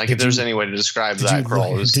 Like if there's any way to describe that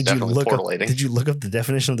crawl, it was definitely Portaladen. Did you look up the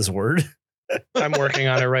definition of this word? I'm working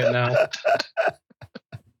on it right now.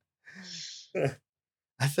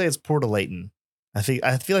 I think it's Portaladen. I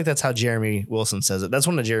feel like that's how Jeremy Wilson says it. That's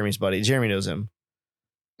one of Jeremy's buddies. Jeremy knows him.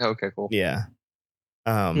 Okay, cool. Yeah.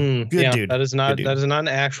 Good dude. That is not an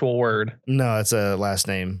actual word. No, it's a last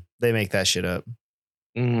name. They make that shit up.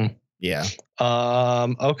 Yeah.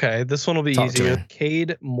 Okay, this one will be easier.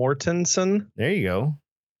 Cade Mortensen. There you go.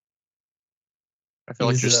 I feel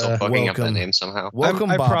like you're still fucking up that name somehow. Welcome,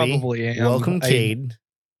 Bobby. I probably am. Welcome, Cade.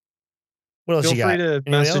 What else you got? Feel free to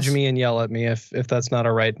message me and yell at me if that's not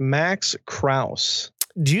all right. Max Kraus.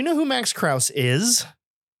 Do you know who Max Kraus is?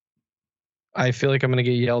 I feel like I'm going to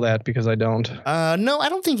get yelled at because I don't. No, I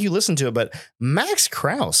don't think you listen to it, but Max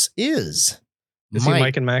Kraus is he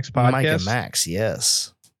Mike and Max podcast? Mike and Max,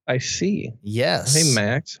 yes. I see. Yes. Hey,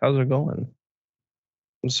 Max. How's it going?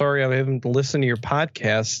 I'm sorry I haven't listened to your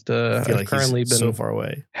podcast. I've currently been so far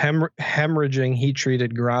away. Hemorrhaging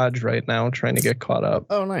heat-treated garage right now, trying to get caught up.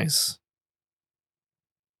 Oh, nice.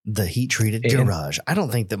 The heat-treated garage. I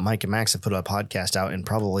don't think that Mike and Max have put a podcast out in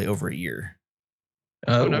probably over a year.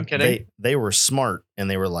 Oh, no kidding. They were smart and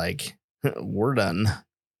they were like, we're done.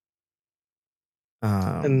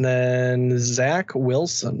 And then Zach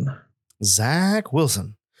Wilson.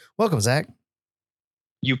 Welcome, Zach.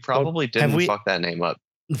 You probably didn't fuck that name up.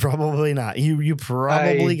 Probably not. You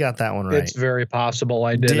probably got that one right. It's very possible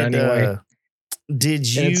I did anyway.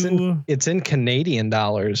 Did you? It's in Canadian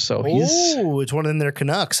dollars, so it's one of them. They're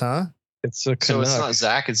Canucks, huh? It's a Canuck. So it's not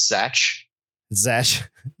Zach, it's Zach. Zach,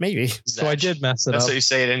 maybe. Zach. So I did mess it That's up. That's how you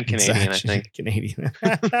say it in Canadian, Zach, I think. Canadian.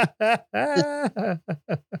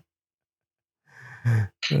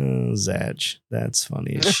 Zach. That's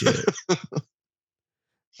funny as shit.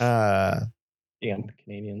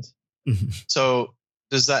 Canadians. So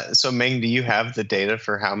Ming, do you have the data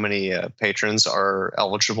for how many patrons are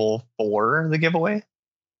eligible for the giveaway?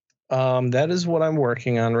 That is what I'm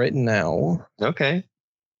working on right now. Okay.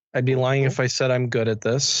 I'd be lying if I said I'm good at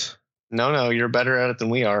this. No, you're better at it than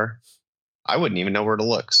we are. I wouldn't even know where to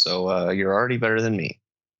look, so you're already better than me.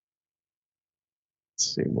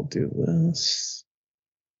 Let's see, we'll do this.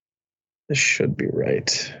 This should be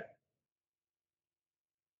right.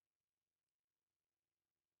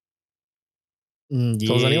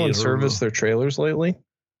 So has anyone serviced their trailers lately?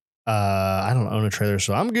 I don't own a trailer,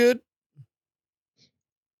 so I'm good.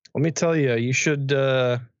 Let me tell you, you should,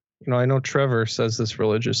 I know Trevor says this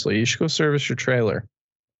religiously. You should go service your trailer.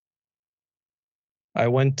 I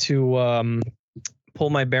went to pull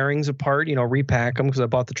my bearings apart, repack them because I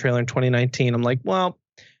bought the trailer in 2019. I'm like, well,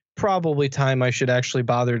 probably time I should actually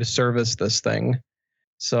bother to service this thing.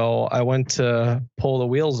 So I went to pull the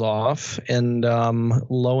wheels off, and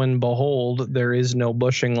lo and behold, there is no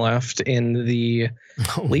bushing left in the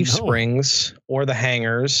leaf springs or the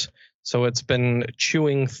hangers. So it's been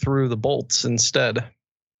chewing through the bolts instead.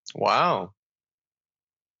 Wow.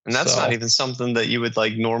 And that's not even something that you would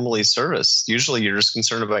like normally service. Usually you're just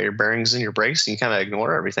concerned about your bearings and your brakes, and you kind of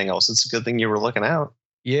ignore everything else. It's a good thing you were looking out.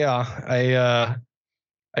 Yeah,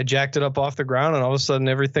 I jacked it up off the ground, and all of a sudden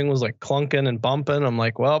everything was like clunking and bumping. I'm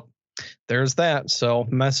like, well, there's that. So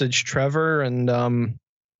message Trevor, and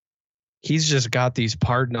he's just got these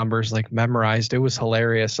part numbers like memorized. It was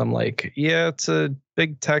hilarious. I'm like, yeah, it's a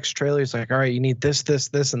big text trailer. He's like, all right, you need this, this,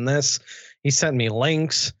 this, and this. He sent me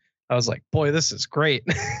links. I was like, boy, this is great.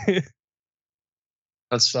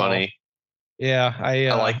 That's funny. Yeah,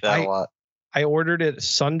 I like that a lot. I ordered it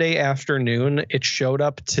Sunday afternoon. It showed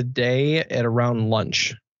up today at around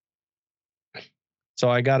lunch. So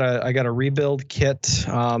I got a rebuild kit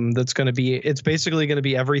that's going to be, it's basically going to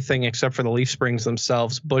be everything except for the leaf springs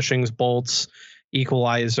themselves, bushings, bolts,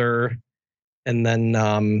 equalizer, and then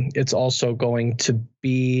it's also going to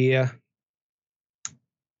be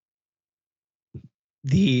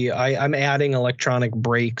I'm adding electronic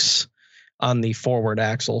brakes on the forward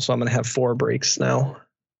axle, so I'm going to have 4 brakes now.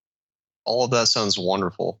 All of that sounds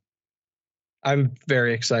wonderful. I'm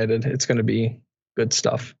very excited. It's going to be good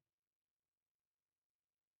stuff.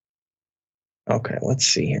 Okay, let's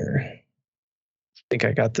see here. I think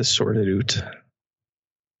I got this sorted out.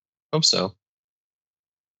 Hope so.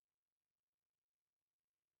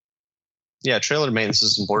 Yeah, trailer maintenance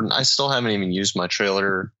is important. I still haven't even used my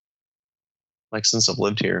trailer like since I've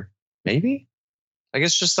lived here. Maybe? I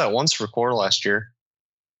guess just that once for core last year.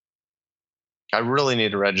 I really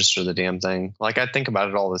need to register the damn thing. Like I think about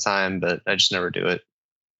it all the time, but I just never do it.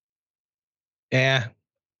 Yeah.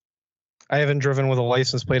 I haven't driven with a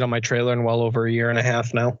license plate on my trailer in well over a year and a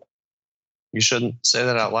half now. You shouldn't say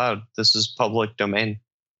that out loud. This is public domain.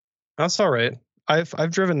 That's all right.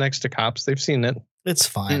 I've driven next to cops. They've seen it. It's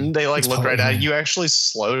fine. They like it's look right at you. You actually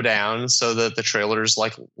slow down so that the trailer's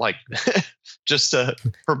like just a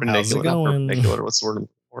perpendicular. Not perpendicular. What's the word?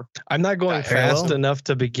 I'm not going fast enough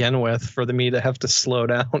to begin with for me to have to slow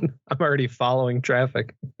down. I'm already following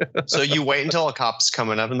traffic. So you wait until a cop's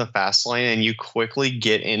coming up in the fast lane and you quickly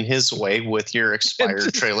get in his way with your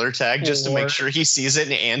expired trailer tag just to make sure he sees it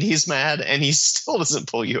and he's mad and he still doesn't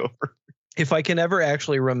pull you over. If I can ever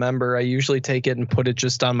actually remember, I usually take it and put it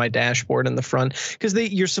just on my dashboard in the front, because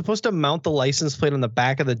you're supposed to mount the license plate on the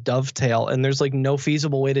back of the dovetail, and there's like no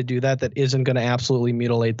feasible way to do that isn't going to absolutely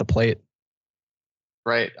mutilate the plate.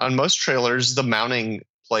 Right. On most trailers, the mounting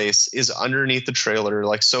place is underneath the trailer,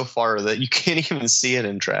 like so far that you can't even see it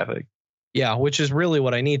in traffic. Yeah, which is really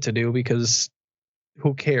what I need to do, because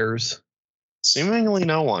who cares? Seemingly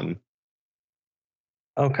no one.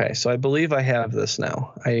 Okay, so I believe I have this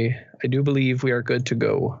now. I do believe we are good to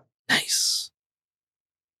go. Nice.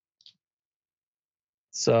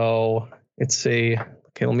 So it's okay,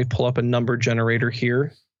 let me pull up a number generator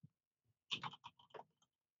here.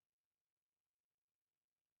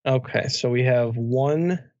 Okay, so we have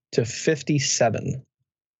 1 to 57.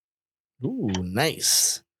 Ooh,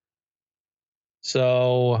 nice.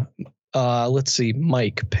 So let's see,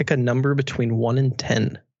 Mike, pick a number between 1 and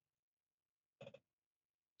 10.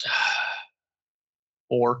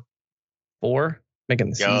 4. 4? Making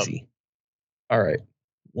this easy. All right.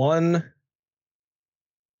 1,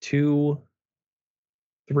 2,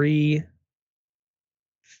 3,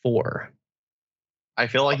 4. I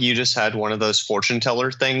feel like you just had one of those fortune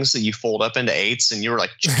teller things that you fold up into 8s and you were like...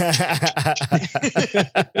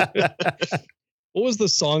 What was the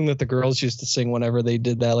song that the girls used to sing whenever they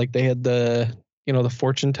did that? Like they had the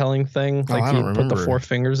fortune telling thing. Like I don't you put the 4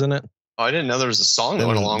 fingers in it. Oh, I didn't know there was a song that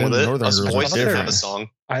went along with it. Us boys didn't have a song.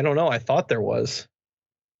 I don't know. I thought there was.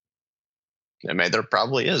 I mean, there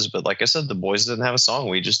probably is, but like I said, the boys didn't have a song.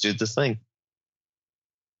 We just do the thing.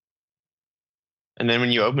 And then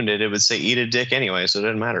when you opened it, it would say "eat a dick" anyway, so it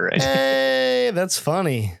didn't matter, right? Hey, that's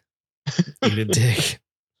funny. Eat a dick.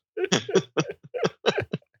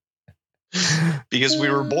 Because we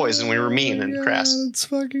were boys and we were mean and crass. That's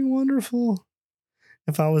fucking wonderful.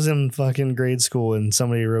 If I was in fucking grade school and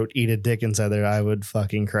somebody wrote "eat a dick" inside there, I would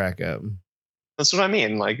fucking crack up. That's what I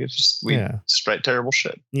mean. Like, it's just, we just write terrible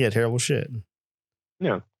shit. Yeah, terrible shit.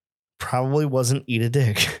 Yeah. Probably wasn't "eat a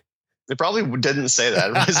dick." It probably didn't say that.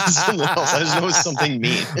 It was something else. I just know it was something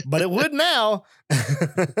mean. But it would now.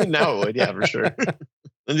 Now it would, yeah, for sure. That'd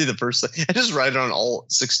be the first thing. I just write it on all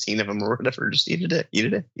 16 of them or whatever. Just eat a dick, eat a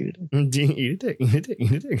dick, eat a dick. Eat a dick, eat a dick,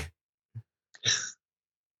 eat a dick.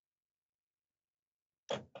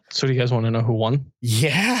 So do you guys want to know who won?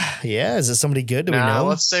 Yeah. Is it somebody good? Do we Nah, know?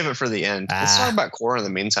 let's save it for the end. Let's talk about core in the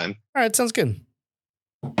meantime. All right, sounds good.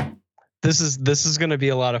 This is going to be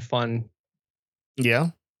a lot of fun. Yeah.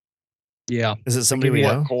 Yeah. Is it somebody we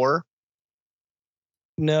know? Core?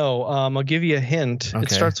 No. I'll give you a hint. Okay.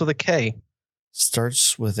 It starts with a K.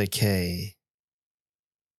 Starts with a K.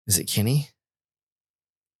 Is it Kenny?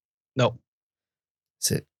 No.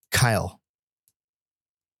 Is it Kyle?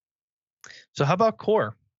 So how about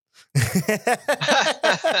Core?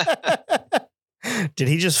 Did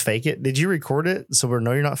he just fake it? Did you record it so we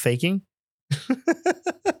know you're not faking?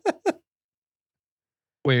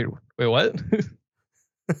 Wait, what?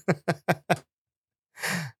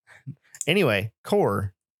 Anyway,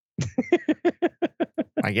 Core.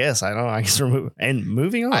 I guess I don't know. I guess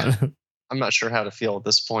moving on. I'm not sure how to feel at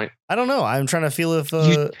this point. I don't know. I'm trying to feel if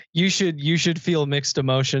you should feel mixed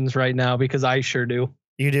emotions right now because I sure do.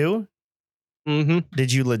 You do? Mm-hmm.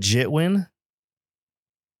 Did you legit win?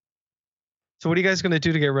 So what are you guys going to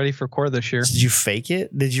do to get ready for Core this year? Did you fake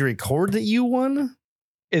it? Did you record that you won?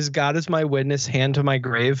 As God is my witness, hand to my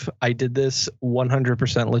grave, I did this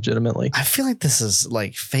 100% legitimately. I feel like this is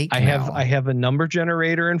like fake. I have a number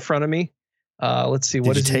generator in front of me. Let's see,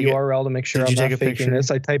 what is the URL to make sure I'm not faking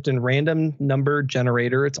this? I typed in random number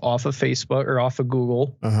generator. It's off of Facebook or off of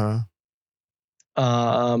Google.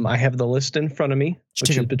 I have the list in front of me,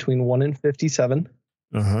 which is between 1 and 57.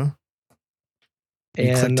 And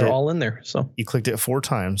they're all in there. So you clicked it 4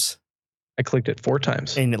 times. I clicked it 4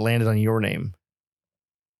 times. And it landed on your name.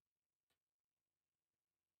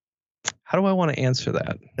 How do I want to answer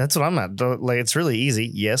that? That's what I'm at. Like, it's really easy.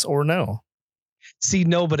 Yes or no. See,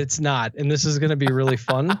 no, but it's not. And this is going to be really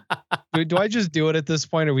fun. Do I just do it at this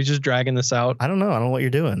point? Or are we just dragging this out? I don't know. I don't know what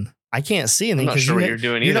you're doing. I can't see anything. I'm not sure what you're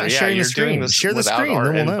doing either. You're not sharing the screen. Share the screen,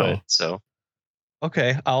 then we'll know. So,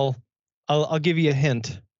 okay, I'll give you a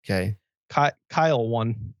hint. Okay. Kyle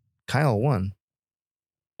won. Kyle won.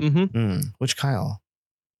 Mm-hmm. Which Kyle?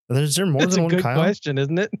 Is there more than one Kyle? That's a good question,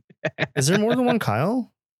 isn't it? Is there more than one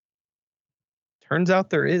Kyle? Turns out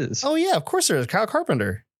there is. Oh yeah, of course there is. Kyle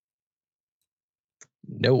Carpenter.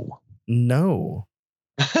 No.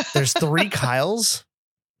 There's 3 Kyles.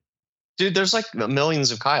 Dude, there's like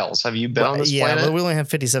millions of Kyles. Have you been on this planet? Yeah, but we only have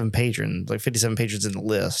 57 patrons. Like 57 patrons in the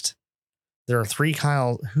list. There are 3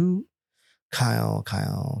 Kyle. Who? Kyle.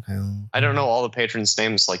 I don't know all the patrons'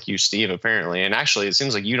 names like you, Steve, apparently. And actually, it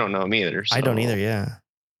seems like you don't know them either. So. I don't either, yeah.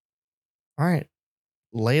 All right.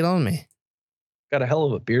 Lay it on me. Got a hell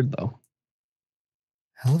of a beard, though.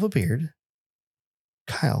 Hell of a beard.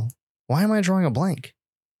 Kyle, why am I drawing a blank?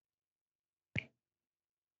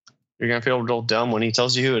 You're going to feel real dumb when he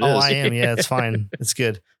tells you who it is. Oh, I am. Yeah, it's fine. It's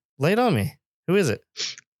good. Lay it on me. Who is it?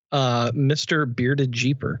 Mr. Bearded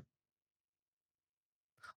Jeeper.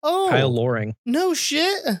 Oh. Kyle Loring. No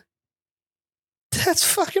shit. That's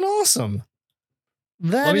fucking awesome.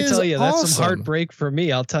 Let me tell you, that's some heartbreak for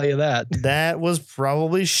me. I'll tell you that. That was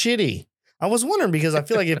probably shitty. I was wondering because I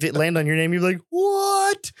feel like if it landed on your name, you'd be like,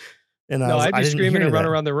 what? And I'd be screaming and run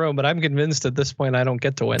around the room, but I'm convinced at this point I don't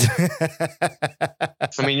get to win.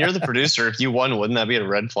 I mean, you're the producer. If you won, wouldn't that be a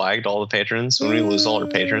red flag to all the patrons? When we lose all our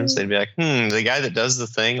patrons, they'd be like, the guy that does the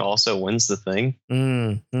thing also wins the thing.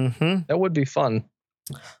 That would be fun.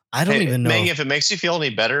 I don't even know. Meg, if it makes you feel any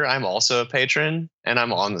better, I'm also a patron and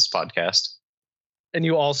I'm on this podcast. And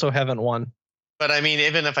you also haven't won. But I mean,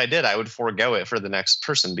 even if I did, I would forego it for the next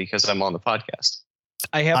person because I'm on the podcast.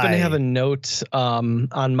 I happen to have a note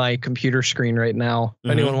on my computer screen right now.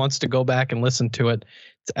 If anyone wants to go back and listen to it,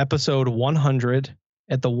 it's episode 100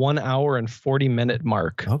 at the 1 hour and 40 minute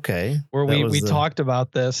mark. Okay. Where we talked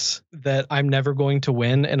about this, that I'm never going to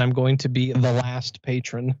win and I'm going to be the last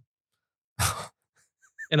patron.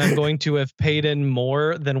 And I'm going to have paid in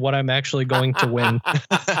more than what I'm actually going to win.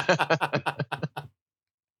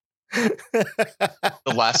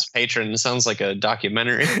 The Last Patron sounds like a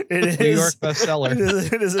documentary. It is. New York bestseller.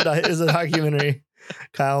 It is a documentary.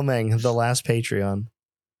 Kyle Meng, The Last Patreon.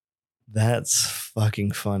 That's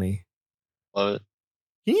fucking funny. Love it.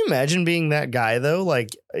 Can you imagine being that guy though?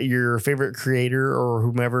 Like your favorite creator or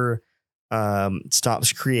whomever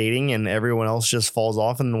stops creating and everyone else just falls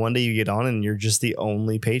off, and one day you get on and you're just the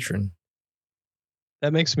only patron.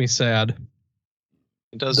 That makes me sad.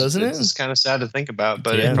 It does, doesn't it? It's kind of sad to think about,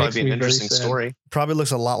 but it'd probably be an interesting story. Probably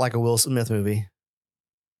looks a lot like a Will Smith movie.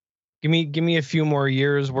 Give me a few more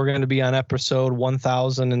years. We're going to be on episode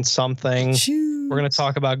 1000 and something. Jeez. We're going to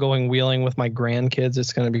talk about going wheeling with my grandkids.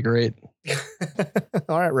 It's going to be great.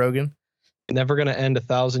 All right, Rogan. Never going to end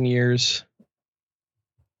 1,000 years.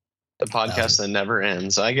 The podcast that never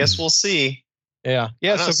ends. I guess we'll see. Yeah. I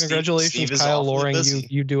know, So Steve congratulations, is Kyle awfully Loring. busy.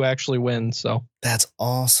 You do actually win. So That's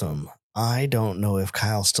awesome. I don't know if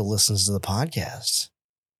Kyle still listens to the podcast.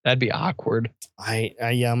 that'd be awkward. Yeah,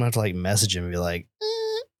 I'm gonna have to like message him and be like,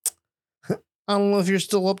 I don't know if you're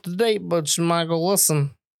still up to date, but you might go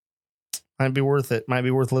listen. Might be worth it. Might be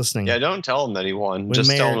worth listening. Yeah, don't tell him that he won. We Just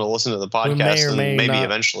may tell or- him to listen to the we may podcast, or and may maybe not-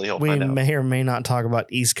 eventually he'll We find out. may or may not talk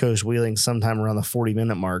about East Coast wheeling sometime around the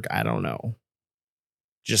 40-minute mark. I don't know.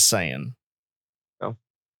 Just saying. Oh.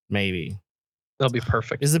 Maybe. That'll be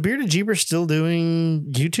perfect. Is the Bearded Jeeper still doing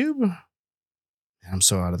YouTube? I'm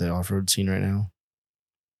so out of the off-road scene right now.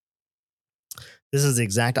 This is the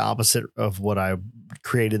exact opposite of what I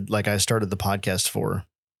created. Like I started the podcast for.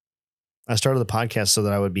 I started the podcast so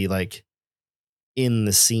that I would be like in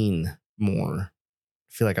the scene more. I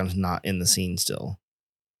feel like I'm not in the scene still.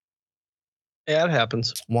 Yeah, it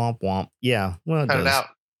happens. Womp womp. Yeah. Well, Cut it does. out.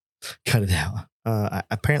 Cut it out.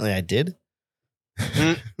 Apparently I did.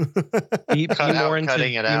 Be Cut out more into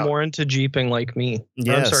cutting it out. more into jeeping like me. Or, I'm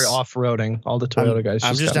Yes. sorry, off-roading. All the Toyota guys.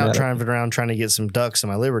 I'm just got out mad at driving around trying to get some ducks in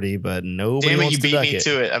my Liberty, but nobody Damn it, wants you to beat duck me it.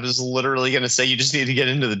 to it. I was literally going to say you just need to get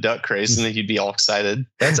into the duck craze and then you'd be all excited.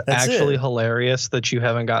 That's actually it. hilarious that you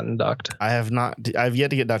haven't gotten ducked. I have not. I've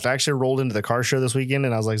yet to get ducked. I actually rolled into the car show this weekend,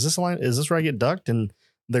 and I was like, "Is this a line? Is this where I get ducked?" And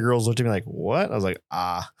the girls looked at me like, "What?" I was like,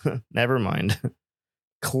 never mind.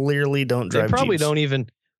 Clearly, don't drive. They probably Jeeps. don't even.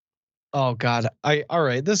 Oh God! All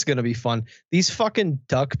right. This is gonna be fun. These fucking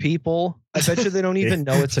duck people. I bet you they don't even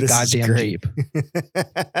know it's a This is goddamn great. Jeep.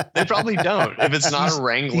 They probably don't if it's not These- a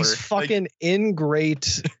Wrangler. These fucking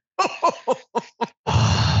ingrate.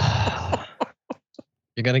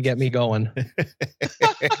 You're gonna get me going.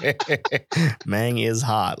 Mang is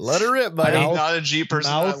hot. Let her rip, I'm buddy. Mouth- not a Jeep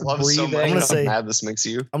person. I mouth love so breathing. much I'm gonna how say- mad this makes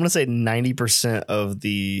you. I'm gonna say 90% of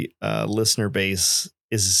the listener base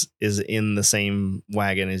is in the same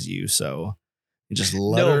wagon as you. So you just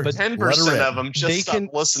let No, her. but 10% rip. of them just They stop can-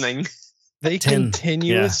 listening. They 10,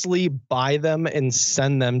 continuously buy them and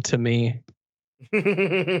send them to me,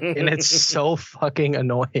 and it's so fucking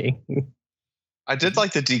annoying. I did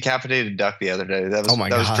like the decapitated duck the other day. That was Oh my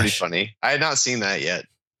that was pretty gosh. funny. I had not seen that yet.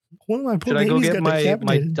 One of my poor Should I go babies get got my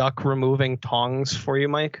decapitated. duck removing tongs for you,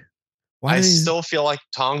 Mike? Why I do these- still feel like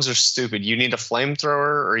tongs are stupid. You need a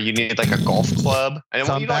flamethrower or you need like a golf club. I It's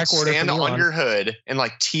want on you to like back order stand from on Elon. your hood and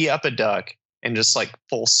like tee up a duck and just like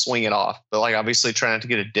full swing it off. But like obviously try not to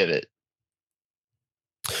get a divot.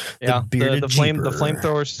 Yeah, bearded the Jeeper.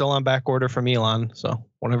 flamethrower is still on back order from Elon. So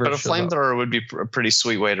whenever But it a shows up. flamethrower would be a pretty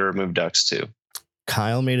sweet way to remove ducks too.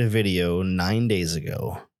 Kyle made a video 9 days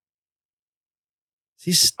ago.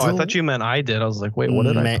 He's Oh, still. I thought you meant I did. I was like, wait, what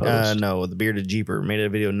did I post? No, the Bearded Jeeper made a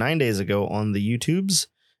video 9 days ago on the YouTubes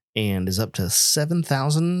and is up to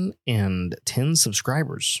 7,010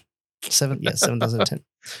 subscribers. 7,010.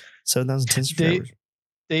 7,010 subscribers.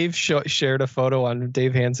 Dave shared a photo on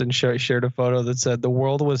Dave Hansen shared a photo that said the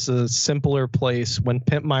world was a simpler place when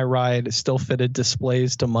Pimp My Ride still fitted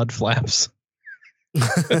displays to mud flaps.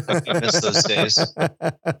 I miss those days.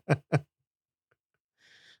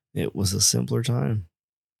 It was a simpler time.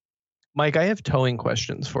 Mike, I have towing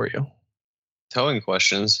questions for you. Towing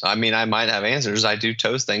questions. I mean, I might have answers. I do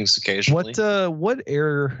tow things occasionally. What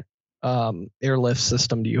airlift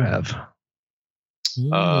system do you have?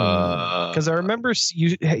 Because I remember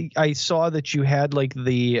I saw that you had like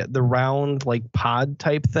the round like pod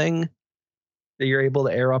type thing that you're able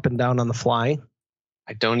to air up and down on the fly.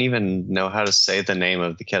 I don't even know how to say the name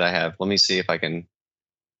of the kit I have. Let me see if I can.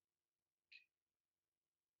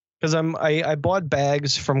 Because I bought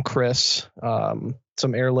bags from Chris,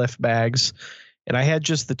 some airlift bags, and I had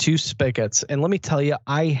just the 2 spigots. And let me tell you,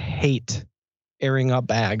 I hate airing up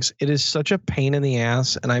bags. It is such a pain in the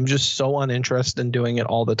ass, and I'm just so uninterested in doing it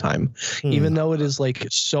all the time, even though it is like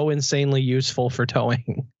so insanely useful for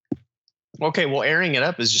towing. Okay, well, airing it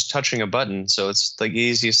up is just touching a button, so it's the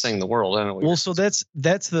easiest thing in the world. I don't know. What Well, you're- so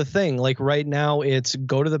that's the thing. Like right now, it's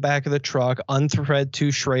go to the back of the truck, unthread 2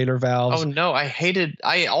 Schrader valves. Oh no,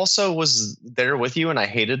 I also was there with you and I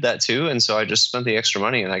hated that too. And so I just spent the extra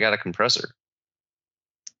money and I got a compressor.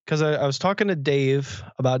 Because I was talking to Dave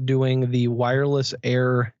about doing the wireless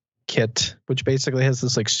air kit, which basically has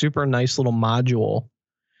this like super nice little module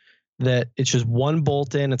that it's just one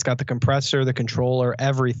bolt in. It's got the compressor, the controller,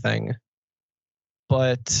 everything.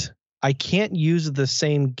 But I can't use the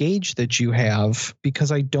same gauge that you have because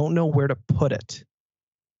I don't know where to put it.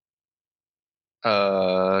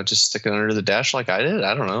 Just stick it under the dash like I did.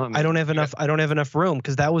 I don't know. I mean, I don't have enough. I don't have enough room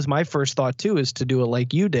because that was my first thought too, is to do it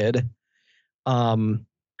like you did.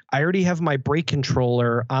 I already have my brake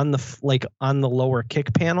controller on the on the lower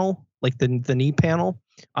kick panel, like the knee panel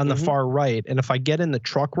on the Mhm. far right. And if I get in the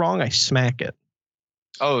truck wrong, I smack it.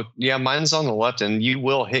 Oh yeah, mine's on the left, and you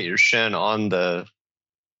will hit your shin on the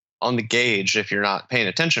gauge if you're not paying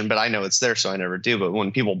attention. But I know it's there, so I never do. But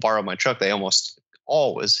when people borrow my truck, they almost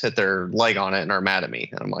always hit their leg on it and are mad at me.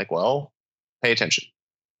 And I'm like, well, pay attention.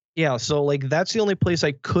 Yeah, so like that's the only place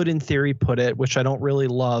I could in theory put it, which I don't really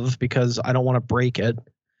love because I don't want to break it.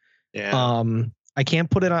 Yeah. I can't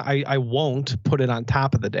put it on. I won't put it on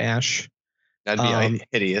top of the dash. That'd be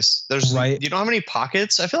hideous. There's right. You don't have any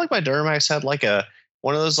pockets. I feel like my Duramax had like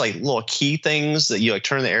one of those like little key things that you like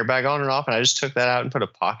turn the airbag on and off, and I just took that out and put a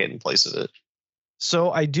pocket in place of it.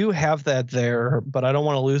 So I do have that there, but I don't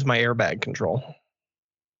want to lose my airbag control.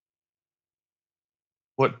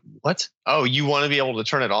 What? Oh, you want to be able to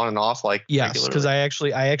turn it on and off like yes, because I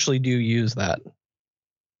actually do use that.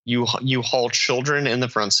 You haul children in the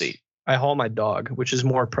front seat. I haul my dog, which is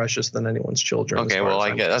more precious than anyone's children. Okay, well,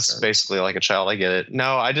 I get that's basically like a child. I get it.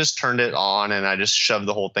 No, I just turned it on and I just shoved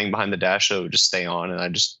the whole thing behind the dash so it would just stay on, and I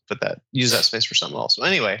just use that space for something else. So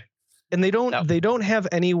anyway, and they don't have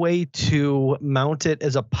any way to mount it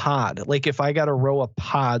as a pod. Like if I got a row of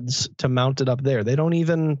pods to mount it up there, they don't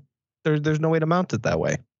even. There's no way to mount it that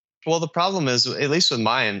way. Well, the problem is, at least with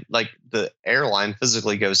mine, like the airline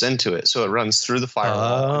physically goes into it, so it runs through the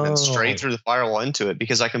firewall and then straight through the firewall into it,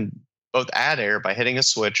 because I can both add air by hitting a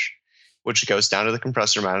switch, which goes down to the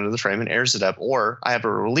compressor mounted to the frame and airs it up, or I have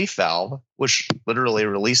a relief valve, which literally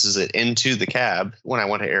releases it into the cab when I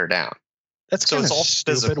want to air down. That's so it's all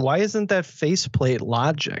stupid. Physical. Why isn't that faceplate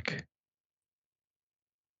logic?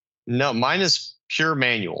 No, mine is pure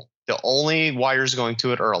manual. The only wires going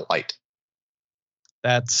to it are a light.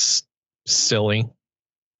 That's silly.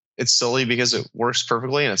 It's silly because it works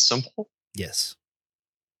perfectly and it's simple. Yes.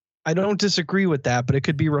 I don't disagree with that, but it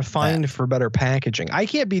could be refined for better packaging. I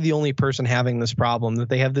can't be the only person having this problem, that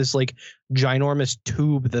they have this like ginormous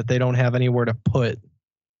tube that they don't have anywhere to put.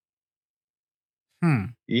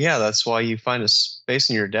 Yeah, that's why you find a space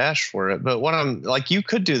in your dash for it. But what I'm like, you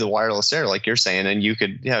could do the wireless air like you're saying, and you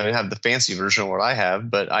could have the fancy version of what I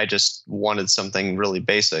have, but I just wanted something really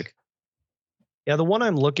basic. Yeah, the one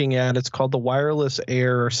I'm looking at, it's called the Wireless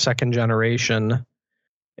Air 2nd generation.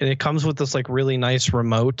 And it comes with this like really nice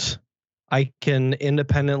remote. I can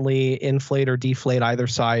independently inflate or deflate either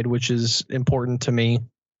side, which is important to me.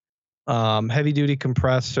 Heavy duty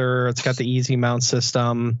compressor. It's got the easy mount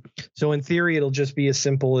system. So in theory, it'll just be as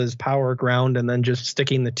simple as power, ground, and then just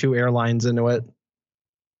sticking the 2 air lines into it.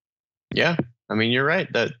 Yeah, I mean, you're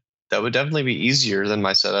right. That would definitely be easier than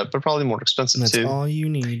my setup, but probably more expensive too. That's all you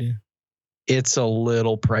need. It's a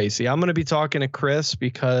little pricey. I'm going to be talking to Chris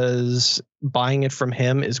because buying it from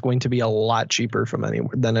him is going to be a lot cheaper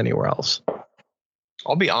than anywhere else.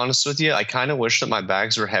 I'll be honest with you. I kind of wish that my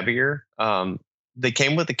bags were heavier. They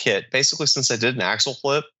came with a kit. Basically, since I did an axle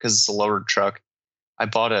flip, because it's a lowered truck, I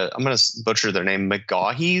bought I'm going to butcher their name,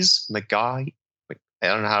 Megahi's. I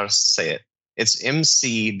don't know how to say it. It's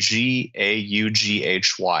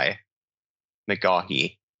MCGAUGHY.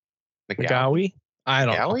 Megahi. Megawi? I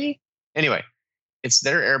don't know. Anyway, it's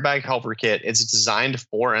their airbag helper kit. It's designed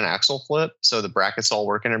for an axle flip, so the brackets all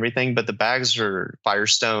work and everything, but the bags are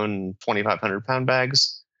Firestone 2,500 pound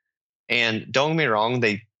bags. And don't get me wrong,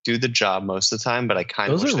 they do the job most of the time, but I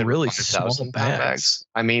kind of wish they were really 5,000 pound bags.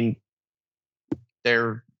 I mean,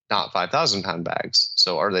 they're not 5,000 pound bags.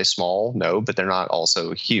 So are they small? No, but they're not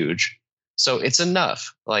also huge. So it's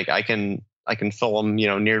enough. Like I can fill them,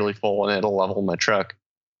 nearly full, and it'll level my truck.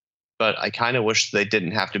 But I kind of wish they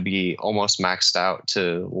didn't have to be almost maxed out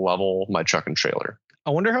to level my truck and trailer. I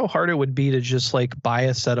wonder how hard it would be to just like buy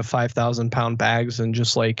a set of 5,000 pound bags and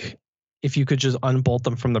just like, if you could just unbolt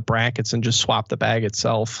them from the brackets and just swap the bag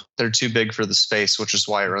itself. They're too big for the space, which is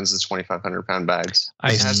why it runs the 2,500 pound bags.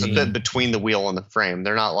 It has a bit between the wheel and the frame.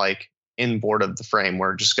 They're not like inboard of the frame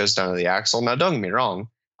where it just goes down to the axle. Now, don't get me wrong.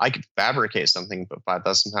 I could fabricate something but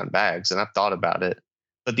 5,000 pound bags, and I've thought about it.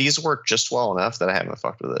 But these work just well enough that I haven't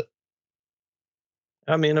fucked with it.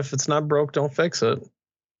 I mean, if it's not broke, don't fix it.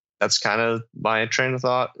 That's kind of my train of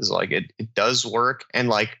thought, is like it does work. And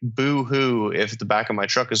like boo-hoo if the back of my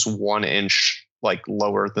truck is 1 inch like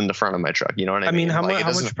lower than the front of my truck. You know what I mean? How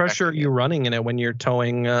much pressure are you running in it when you're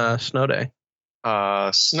towing snow day?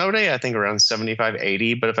 Snow day, I think around 75,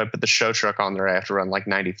 80. But if I put the show truck on there, I have to run like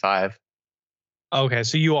 95. Okay,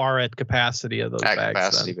 so you are at capacity of those bags. At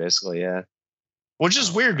capacity, then. Basically, yeah. Which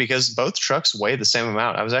is weird because both trucks weigh the same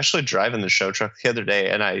amount. I was actually driving the show truck the other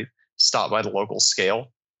day, and I stopped by the local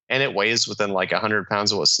scale, and it weighs within like 100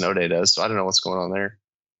 pounds of what Snow Day does. So I don't know what's going on there.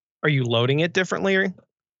 Are you loading it differently?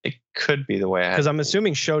 It could be the way I. Because I'm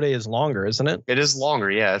assuming show day is longer, isn't it? It is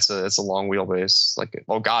longer. Yeah, it's a long wheelbase. Like,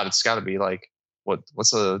 oh god, it's got to be like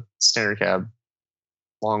what's a standard cab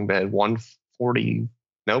long bed 140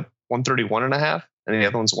 nope, 131 and a half. And the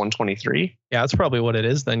other one's 123. Yeah, that's probably what it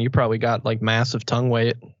is then. You probably got like massive tongue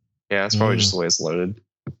weight. Yeah, it's probably just the way it's loaded.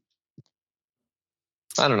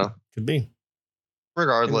 I don't know. Could be.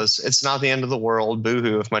 Regardless, it's not the end of the world.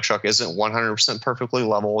 Boohoo if my truck isn't 100% perfectly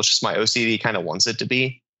level. It's just my OCD kind of wants it to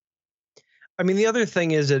be. I mean, the other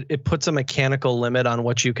thing is it puts a mechanical limit on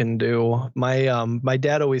what you can do. My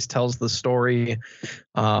dad always tells the story.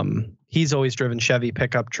 He's always driven Chevy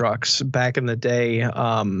pickup trucks. Back in the day,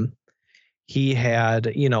 he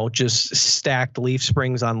had, just stacked leaf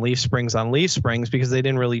springs on leaf springs on leaf springs because they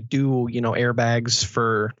didn't really do, airbags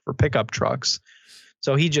for pickup trucks.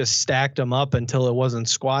 So he just stacked them up until it wasn't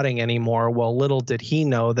squatting anymore. Well, little did he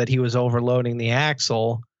know that he was overloading the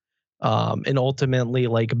axle. And ultimately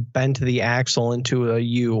like bent the axle into a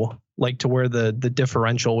U, like to where the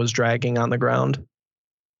differential was dragging on the ground.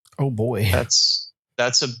 Oh boy. That's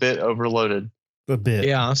a bit overloaded. A bit.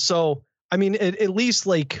 Yeah. So, I mean, at least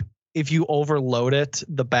like if you overload it,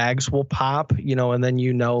 the bags will pop, and then,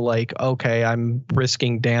 like, okay, I'm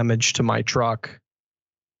risking damage to my truck.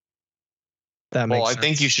 That makes sense. I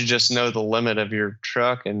think you should just know the limit of your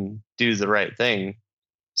truck and do the right thing.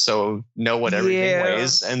 So know what everything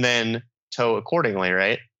weighs and then tow accordingly,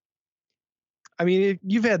 right? I mean,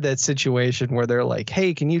 you've had that situation where they're like,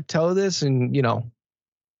 hey, can you tow this? And,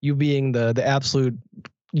 you being the absolute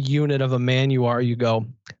unit of a man you are, you go,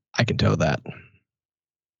 I can tow that.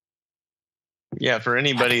 Yeah, for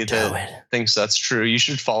anybody that thinks that's true, you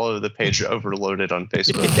should follow the page Overloaded on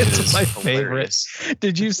Facebook. It's my favorite.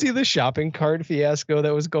 Did you see the shopping cart fiasco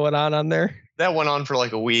that was going on there? That went on for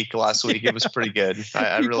like a week last week. It was pretty good.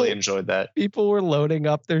 I really enjoyed that. People were loading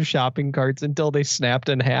up their shopping carts until they snapped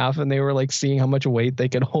in half, and they were like seeing how much weight they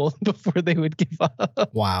could hold before they would give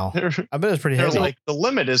up. Wow. I bet it's pretty heavy. Like the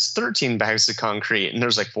limit is 13 bags of concrete, and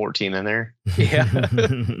there's like 14 in there. Yeah.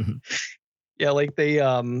 Yeah, like they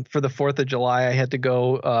for the 4th of July, I had to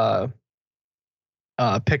go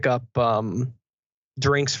pick up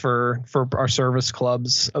drinks for our service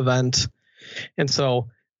club's event. And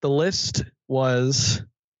so the list was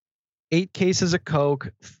 8 cases of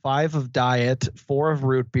Coke, 5 of Diet, 4 of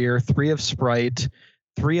root beer, 3 of Sprite,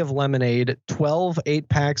 3 of lemonade, 12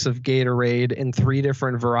 8-packs of Gatorade in 3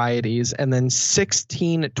 different varieties, and then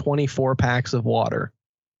 16 24-packs of water.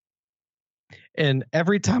 And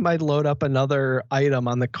every time I'd load up another item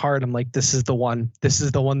on the cart, I'm like, this is the one. This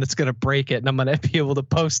is the one that's going to break it. And I'm going to be able to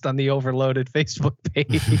post on the Overloaded Facebook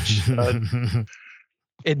page.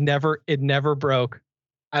 It never broke.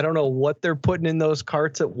 I don't know what they're putting in those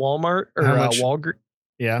carts at Walmart or Walgreens.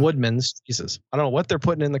 Yeah. Woodman's. Jesus. I don't know what they're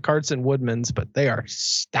putting in the carts in Woodman's, but they are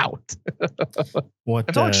stout. I feel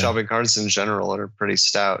like shopping carts in general are pretty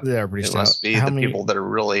stout. They are pretty stout. It must be people that are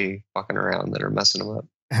really fucking around that are messing them up.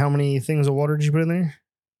 How many things of water did you put in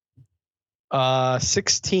there?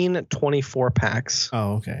 16 24-packs.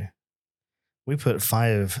 Oh, okay. We put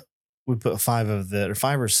 5 or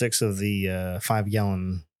 6 of the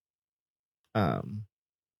 5-gallon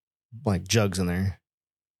like jugs in there.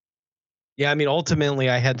 Yeah, I mean, ultimately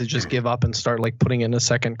I had to just give up and start like putting in a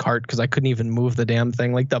second cart because I couldn't even move the damn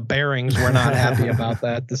thing. Like the bearings were not happy about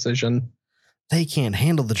that decision. They can't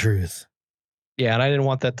handle the truth. Yeah, and I didn't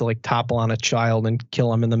want that to like topple on a child and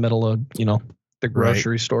kill him in the middle of, the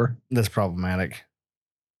grocery store. That's problematic.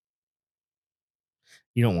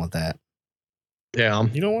 You don't want that. Yeah.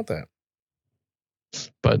 You don't want that.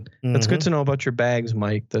 But that's good to know about your bags,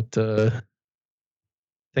 Mike, that I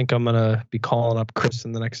think I'm going to be calling up Chris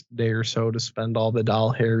in the next day or so to spend all the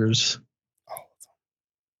doll hairs.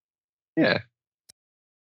 Yeah.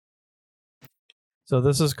 So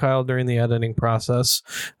this is Kyle during the editing process.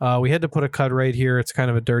 We had to put a cut right here. It's kind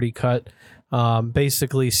of a dirty cut.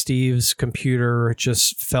 Basically, Steve's computer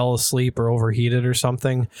just fell asleep or overheated or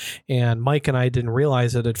something. And Mike and I didn't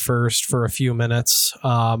realize it at first for a few minutes.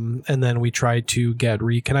 And then we tried to get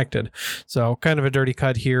reconnected. So kind of a dirty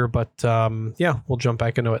cut here, but yeah, we'll jump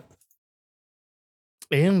back into it.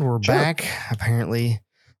 And we're back, apparently.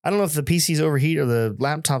 I don't know if the PC's overheat or the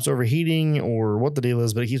laptop's overheating or what the deal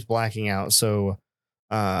is, but it keeps blacking out. So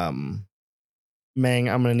Mang, I'm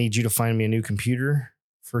going to need you to find me a new computer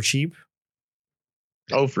for cheap.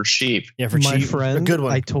 Oh, for cheap. Yeah, for My cheap. friend, a good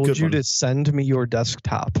one. I told you to send me your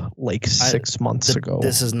desktop like 6 months ago.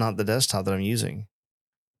 This is not the desktop that I'm using.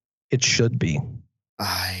 It should be.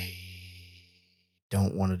 I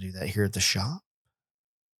don't want to do that here at the shop.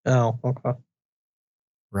 Oh, okay.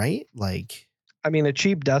 Right? Like, I mean, a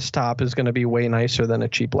cheap desktop is going to be way nicer than a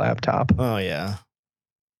cheap laptop. Oh, yeah.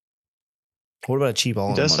 What about a cheap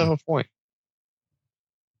all-in-one? He does have a point.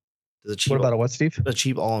 What about a what, Steve? A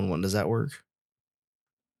cheap all-in-one. Does that work?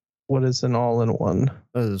 What is an all-in-one?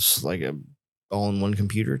 It's like a all-in-one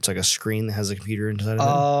computer. It's like a screen that has a computer inside of it.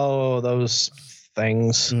 Oh, those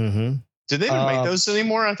things. Mm-hmm. Do they even make those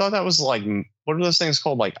anymore? I thought that was like, what are those things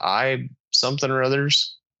called? Like i something or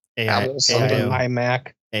others. Apple something.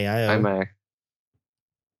 iMac. AIO.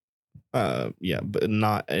 iMac. Yeah, but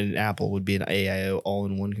not an Apple would be an AIO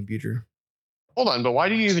all-in-one computer. Hold on, but why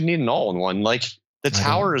do you even need an all-in-one? Like the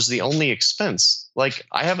tower is the only expense. Like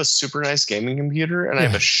I have a super nice gaming computer and I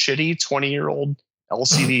have a shitty 20-year-old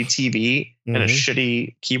LCD TV and a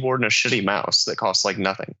shitty keyboard and a shitty mouse that costs like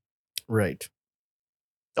nothing. Right.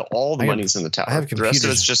 So all the money's in the tower. I have the rest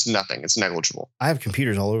of it's just nothing. It's negligible. I have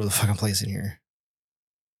computers all over the fucking place in here.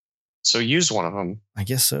 So use one of them. I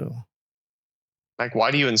guess so. Like,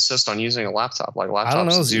 why do you insist on using a laptop? Like laptops, I don't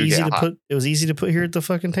know. It was easy to put here at the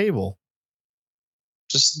fucking table.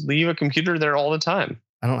 Just leave a computer there all the time.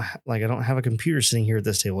 I don't have a computer sitting here at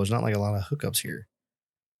this table. There's not like a lot of hookups here.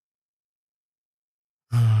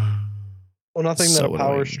 Well, nothing that a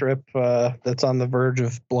power strip that's on the verge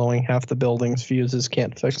of blowing half the building's fuses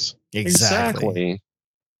can't fix. Exactly.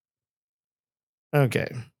 Okay.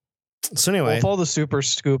 So anyway, if all the super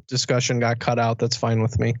scoop discussion got cut out, that's fine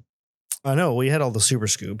with me. I know we had all the super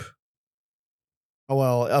scoop. Oh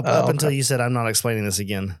well, up until you said I'm not explaining this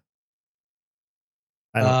again.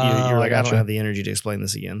 You're like, I don't have the energy to explain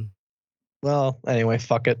this again. Well, anyway,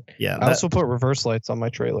 fuck it. Yeah. I also put reverse lights on my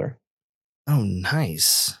trailer. Oh,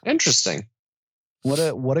 nice. Interesting.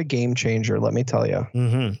 What a game changer, let me tell you.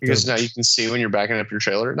 Mm-hmm. Because now you can see when you're backing up your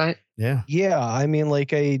trailer at night. Yeah. Yeah. I mean,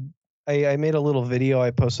 like I made a little video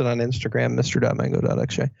I posted on Instagram,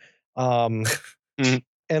 mr.mango.xj.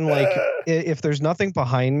 And like if there's nothing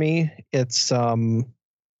behind me, it's not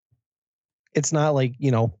like,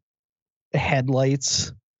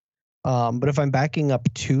 headlights. But if I'm backing up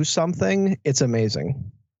to something, it's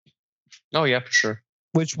amazing. Oh yeah, for sure.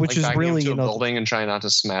 Which like is really, a building and trying not to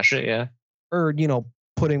smash it, yeah. Or,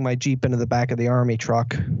 putting my Jeep into the back of the army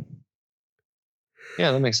truck.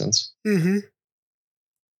 Yeah, that makes sense. Mm-hmm.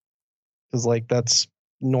 Because like that's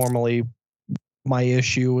normally my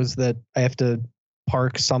issue is that I have to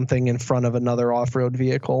park something in front of another off-road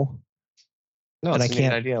vehicle. No, it's a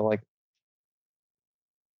neat idea. Like,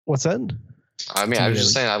 what's that? I mean, I was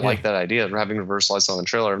just saying I like that idea of having reverse lights on the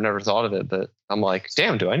trailer. I've never thought of it, but I'm like,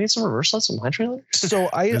 damn, do I need some reverse lights on my trailer? So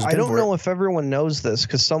I don't know if everyone knows this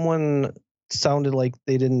because someone sounded like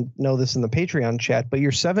they didn't know this in the Patreon chat, but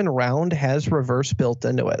your 7-round has reverse built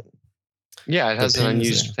into it. Yeah, it has an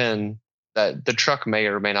unused pin that the truck may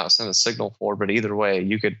or may not send a signal for, but either way,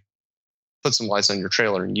 you could put some lights on your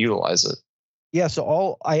trailer and utilize it. Yeah,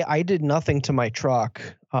 so I did nothing to my truck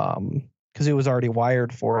because it was already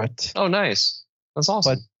wired for it. Oh, nice. That's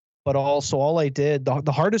awesome. But also all I did,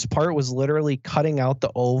 the hardest part was literally cutting out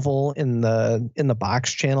the oval in the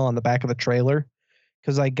box channel on the back of the trailer.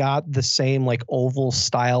 Because I got the same like oval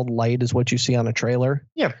styled light as what you see on a trailer.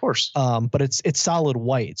 Yeah, of course. But it's solid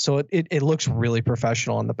white, so it looks really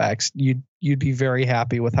professional on the backs. You'd be very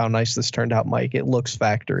happy with how nice this turned out, Mike. It looks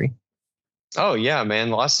factory. Oh yeah, man.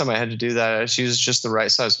 The last time I had to do that, I just used just the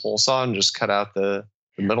right size hole saw and just cut out the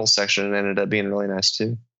middle section, and it ended up being really nice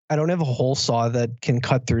too. I don't have a hole saw that can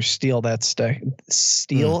cut through steel that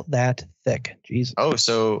thick. Jesus. Oh,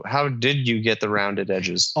 so how did you get the rounded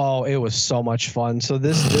edges? Oh, it was so much fun. So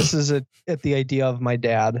this is at the idea of my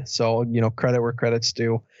dad. So, credit where credit's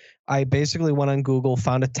due. I basically went on Google,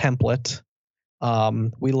 found a template.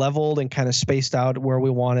 We leveled and kind of spaced out where we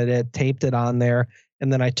wanted it, taped it on there.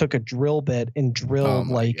 And then I took a drill bit and drilled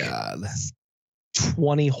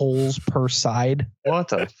 20 holes per side. What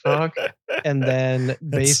the fuck? And then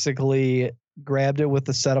basically grabbed it with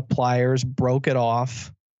a set of pliers, broke it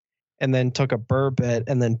off, and then took a burr bit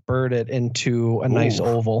and then burred it into a nice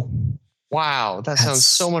oval. Wow, that sounds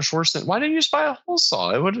so much worse than. Why didn't you just buy a hole saw?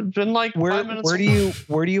 It would have been like 5 minutes.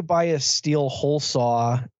 Where do you buy a steel hole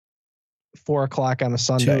saw? 4:00 on a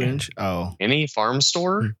Sunday. 2-inch. Oh, any farm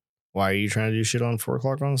store. Why are you trying to do shit on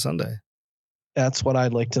 4:00 on a Sunday? That's what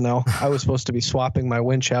I'd like to know. I was supposed to be swapping my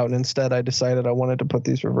winch out, and instead I decided I wanted to put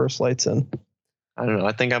these reverse lights in. I don't know.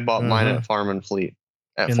 I think I bought mine at Farm and Fleet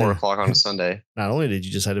at 4:00 on a Sunday. Not only did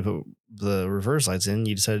you decide to put the reverse lights in,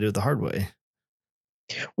 you decided to do it the hard way.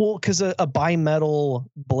 Well, because a bimetal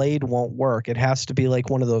blade won't work. It has to be like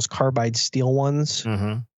one of those carbide steel ones.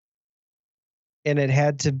 Mm-hmm. And it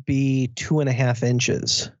had to be 2.5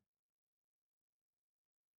 inches.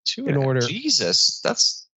 Jesus,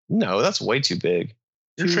 that's way too big.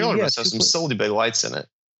 Your trailer must have some silly big lights in it.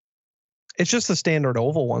 It's just the standard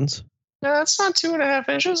oval ones. No, that's not 2.5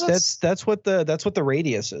 inches. That's what the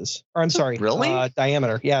radius is. Or I'm sorry, really?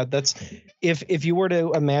 Diameter. Yeah, that's if you were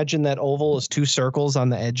to imagine that oval is 2 circles on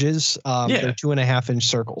the edges, they're 2.5 inch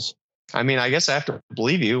circles. I mean, I guess I have to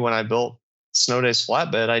believe you. When I built Snow Days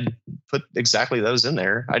flatbed, I put exactly those in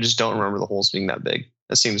there. I just don't remember the holes being that big.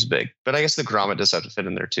 That seems big, but I guess the grommet does have to fit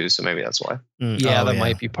in there too, so maybe that's why. That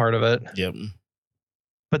might be part of it. Yep.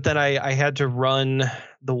 But then I had to run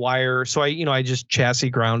the wire, so I just chassis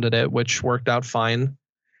grounded it, which worked out fine.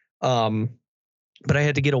 But I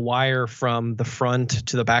had to get a wire from the front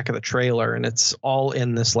to the back of the trailer, and it's all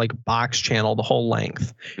in this like box channel the whole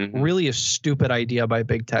length. Mhm. Really a stupid idea by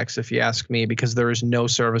Big Tex, if you ask me, because there is no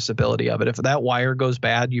serviceability of it. If that wire goes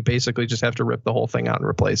bad, you basically just have to rip the whole thing out and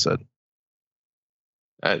replace it.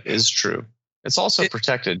 That is true. It's also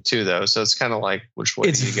protected too, though, so it's kind of like which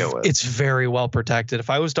way do you go with? It's very well protected.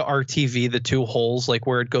 If I was to RTV the two holes, like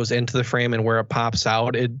where it goes into the frame and where it pops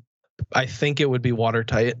out, I think it would be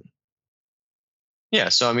watertight. Yeah,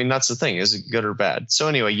 so I mean that's the thing. Is it good or bad? So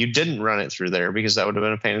anyway, you didn't run it through there because that would have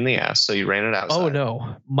been a pain in the ass. So you ran it outside. Oh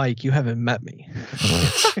no, Mike, you haven't met me.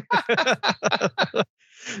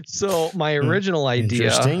 So my original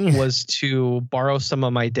idea was to borrow some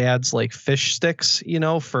of my dad's like fish sticks,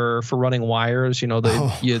 for running wires.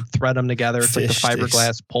 You thread them together. It's like the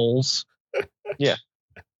fiberglass poles. Yeah.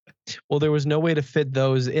 Well, there was no way to fit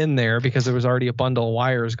those in there because there was already a bundle of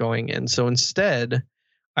wires going in. So instead,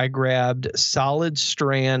 I grabbed solid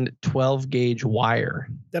strand 12 gauge wire.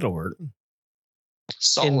 That'll work.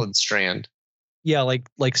 Solid strand. Yeah,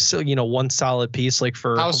 like so, one solid piece, like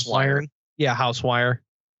for house wire. Yeah, house wire.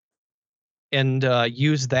 And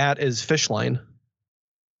use that as fish line.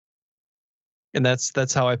 And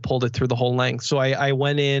that's how I pulled it through the whole length. So I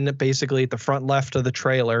went in basically at the front left of the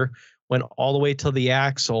trailer, went all the way to the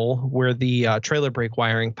axle where the trailer brake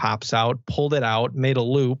wiring pops out, pulled it out, made a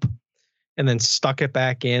loop, and then stuck it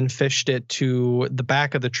back in, fished it to the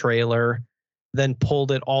back of the trailer, then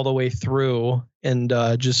pulled it all the way through and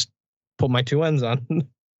just put my two ends on.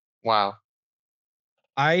 Wow.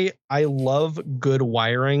 I love good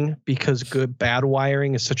wiring because bad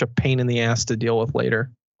wiring is such a pain in the ass to deal with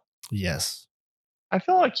later. Yes. I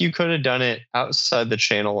feel like you could have done it outside the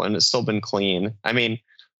channel and it's still been clean. I mean,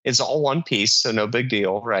 it's all one piece, so no big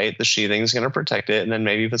deal, right? The sheathing is going to protect it, and then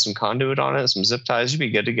maybe put some conduit on it, some zip ties, you'd be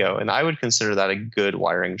good to go. And I would consider that a good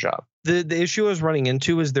wiring job. The issue I was running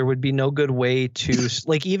into is there would be no good way to,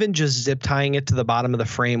 like, even just zip tying it to the bottom of the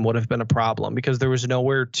frame would have been a problem because there was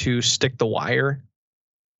nowhere to stick the wire.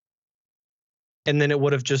 And then it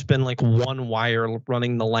would have just been like one wire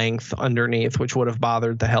running the length underneath, which would have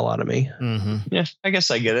bothered the hell out of me. Mm-hmm. Yeah, I guess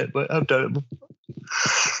I get it, but I've done it before.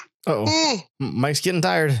 Oh, Mike's getting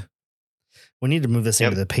tired. We need to move this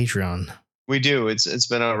into the Patreon. We do. It's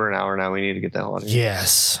been over an hour now. We need to get the hell out of here.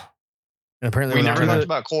 Yes. And apparently we never talked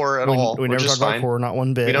about core at all. We never talked about core, not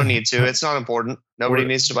one bit. We don't need to. It's not important. Nobody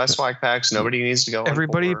needs to buy swag packs. Nobody needs to go.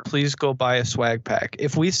 Everybody, please go buy a swag pack.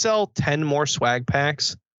 If we sell 10 more swag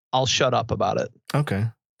packs, I'll shut up about it. Okay.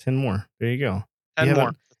 10 more. There you go. 10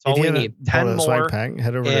 more. That's all we need. 10 more. Swag pack,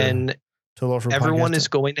 head over and everyone is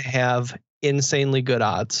going to have insanely good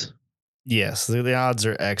odds. Yes, the odds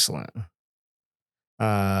are excellent.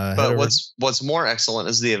 But what's more excellent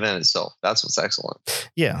is the event itself. That's what's excellent.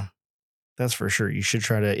 Yeah, that's for sure. You should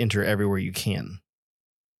try to enter everywhere you can.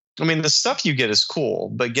 I mean, the stuff you get is cool,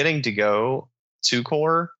 but getting to go to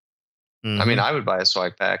core, I mean, I would buy a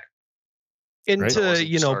swag pack. And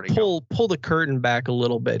to, pull the curtain back a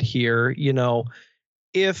little bit here,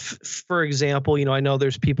 if, for example, I know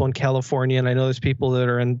there's people in California and I know there's people that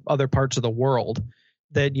are in other parts of the world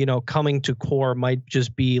that, coming to core might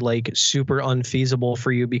just be like super unfeasible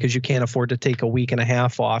for you because you can't afford to take a week and a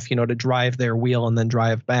half off, to drive their wheel and then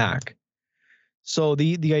drive back. So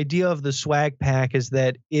the idea of the swag pack is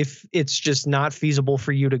that if it's just not feasible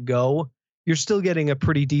for you to go, you're still getting a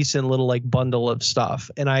pretty decent little like bundle of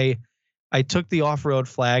stuff. And I took the off-road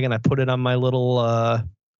flag and I put it on my little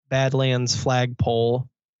Badlands flag pole,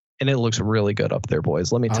 and it looks really good up there,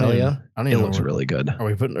 boys. Let me tell you, it looks really good.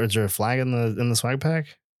 Is there a flag in the swag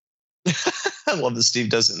pack? I love that Steve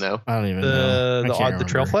doesn't know. I don't even know. The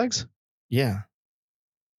trail flags? Yeah.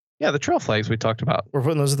 Yeah, the trail flags we talked about. We're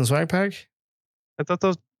putting those in the swag pack? I thought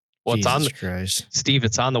those. Well, Jesus it's on Christ. Steve,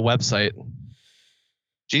 it's on the website.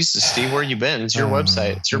 Jesus, Steve, where you been? It's your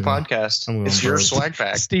website. It's your podcast. It's your swag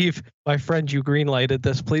pack. Steve, my friend, you greenlighted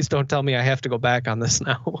this. Please don't tell me I have to go back on this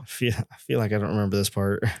now. I feel like I don't remember this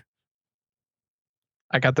part.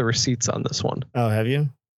 I got the receipts on this one. Oh, have you?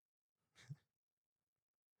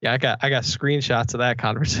 Yeah, I got screenshots of that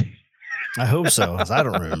conversation. I hope so, because I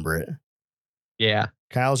don't remember it. Yeah.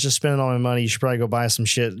 Kyle's just spending all my money. You should probably go buy some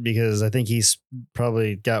shit because I think he's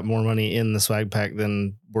probably got more money in the swag pack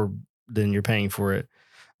than you're paying for it.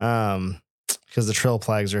 Because the trail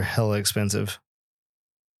flags are hella expensive.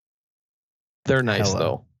 They're nice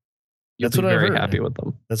though. That's be what I very heard. happy with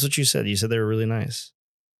them. That's what you said. You said they were really nice.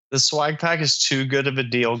 The swag pack is too good of a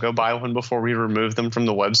deal. Go buy one before we remove them from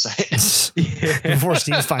the website. Before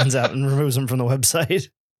Steve finds out and removes them from the website.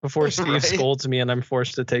 Before Steve Right. scolds me and I'm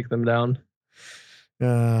forced to take them down.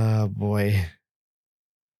 Oh boy.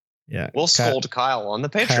 Yeah. We'll scold Kyle on the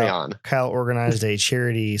Patreon. Kyle organized a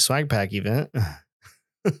charity swag pack event.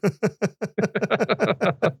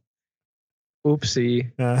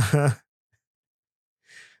 Oopsie.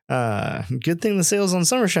 Good thing the sales on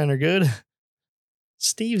Summershine are good.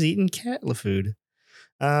 Steve's eating cat food.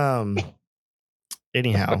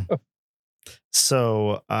 Anyhow.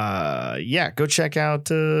 So go check out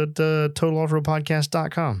the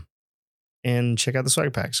totaloffroadpodcast.com and check out the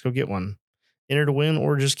swag packs. Go get one. Enter to win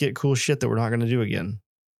or just get cool shit that we're not going to do again.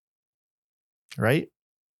 Right?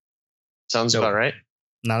 Sounds about right.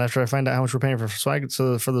 Not after I find out how much we're paying for swag.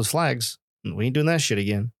 So for those flags, we ain't doing that shit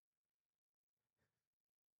again.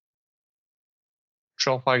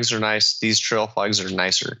 Trail flags are nice. These trail flags are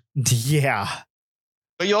nicer. Yeah.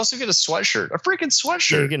 But you also get a sweatshirt, a freaking Yeah,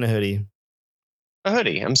 sweatshirt, you're getting a hoodie. a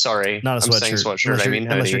hoodie. I'm sorry, Not a I'm saying sweatshirt. sweatshirt. I mean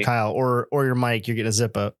Unless you're hoodie. Kyle or your Mike, you're getting a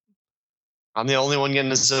zip up. I'm the only one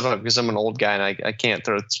getting a zip up because I'm an old guy and I can't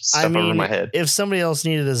throw stuff over my head. If somebody else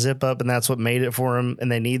needed a zip up and that's what made it for them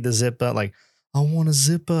and they need the zip up, like, I want a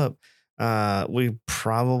zip up. We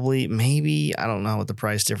probably, maybe, I don't know what the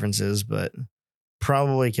price difference is, but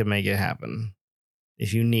probably can make it happen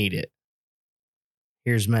if you need it.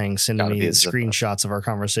 Here's Mang sending Gotta me be a zip up. screenshots of our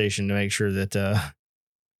conversation to make sure that I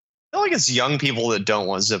feel like it's young people that don't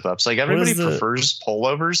want zip ups. Like everybody prefers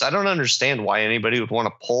pullovers. I don't understand why anybody would want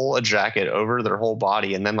to pull a jacket over their whole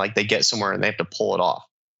body and then like they get somewhere and they have to pull it off.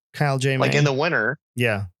 Kyle J. Like Mang, in the winter,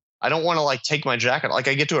 yeah. I don't want to like take my jacket. Like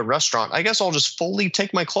I get to a restaurant, I guess I'll just fully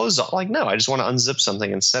take my clothes off. Like, no, I just want to unzip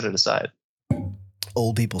something and set it aside.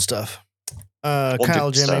 Old people stuff. Kyle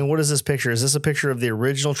people J. stuff. Mang, what is this picture? Is this a picture of the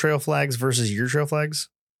original trail flags versus your trail flags?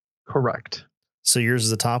 Correct. So yours is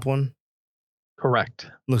the top one? Correct.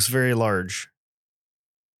 Looks very large.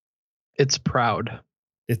 It's proud.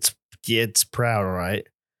 It's proud, all right.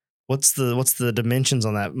 What's the dimensions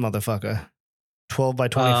on that motherfucker? 12 by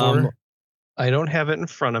 24? I don't have it in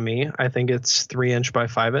front of me. I think it's 3 inch by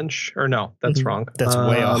 5 inch. Or no, that's wrong. That's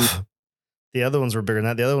way off. The other ones were bigger than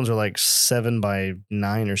that. The other ones were like 7 by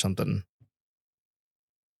 9 or something.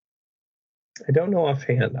 I don't know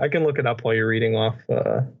offhand. I can look it up while you're reading off.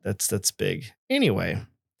 That's big. Anyway,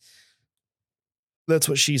 that's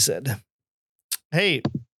what she said. Hey,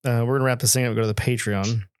 we're gonna wrap this thing up and go to the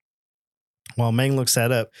Patreon. While Mang looks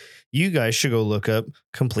that up, you guys should go look up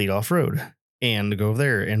Complete Off-Road and go over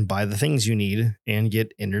there and buy the things you need and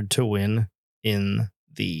get entered to win in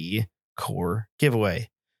the core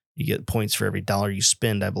giveaway. You get points for every dollar you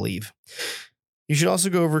spend, I believe. You should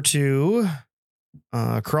also go over to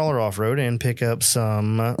Crawler Off-Road and pick up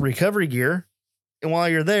some recovery gear. And while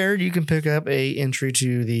you're there, you can pick up a entry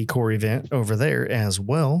to the core event over there as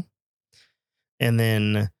well. And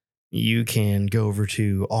then you can go over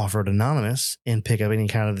to Off-Road Anonymous and pick up any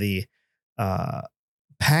kind of the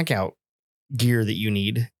pack out gear that you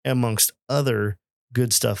need, amongst other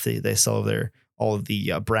good stuff that they sell over there. All of the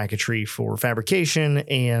bracketry for fabrication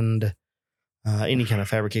and any kind of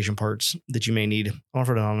fabrication parts that you may need.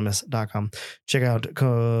 Offroadanonymous.com. Check out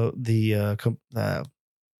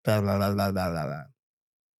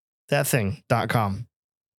thatthing.com.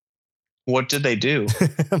 What did they do?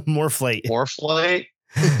 Moreflate. Moreflate?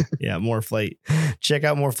 Yeah, Moreflate. Check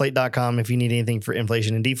out moreflate.com if you need anything for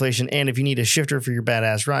inflation and deflation. And if you need a shifter for your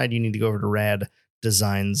badass ride, you need to go over to Rad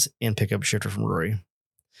Designs and pick up a shifter from Rory.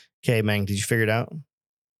 Okay, Mang, did you figure it out?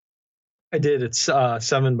 I did. It's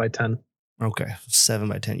 7 by 10. Okay, 7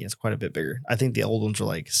 by 10. Yeah, it's quite a bit bigger. I think the old ones were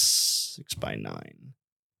like 6 by 9.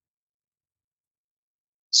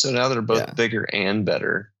 So now they're both bigger and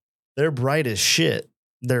better. They're bright as shit.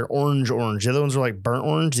 They're orange. The other ones are like burnt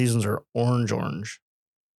orange. These ones are orange.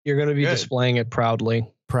 You're going to be Good. displaying it proudly.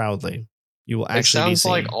 You will It actually be sounds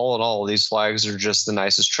seeing. like all in all, these flags are just the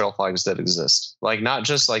nicest trail flags that exist. Like not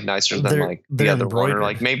just like nicer than They're like the other one, or embroidered.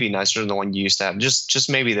 like maybe nicer than the one you used to have. Just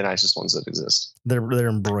maybe the nicest ones that exist. They're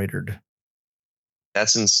embroidered.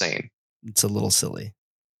 That's insane. It's a little silly.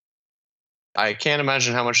 I can't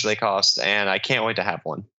imagine how much they cost, and I can't wait to have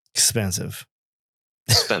one. Expensive.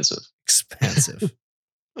 Expensive.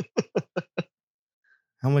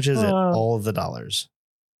 How much is it? All of the dollars.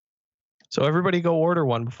 So everybody go order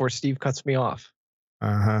one before Steve cuts me off.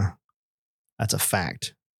 That's a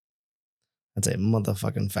fact. That's a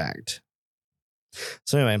motherfucking fact.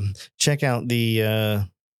 So anyway, check out the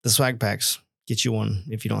swag packs. Get you one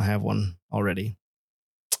if you don't have one already.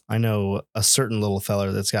 I know a certain little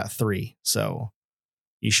feller that's got 3, so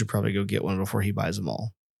you should probably go get one before he buys them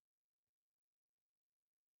all.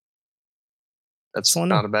 That's all I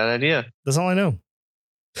know. not a bad idea. That's all I know.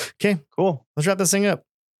 Okay, Cool. let's wrap this thing up.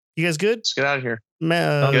 You guys good? Let's get out of here.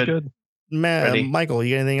 Good. Michael,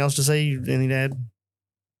 you got anything else to say? Anything to add?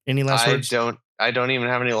 Any last words? I don't even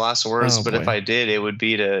have any last words, but if I did, it would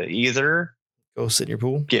be to either go sit in your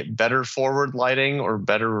pool, get better forward lighting or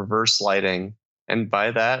better reverse lighting. And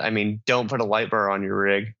by that, I mean, don't put a light bar on your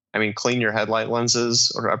rig. I mean, clean your headlight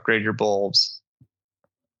lenses or upgrade your bulbs.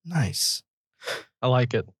 Nice. I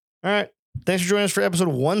like it. All right. Thanks for joining us for episode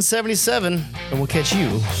 177, and we'll catch you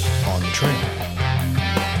on the trail.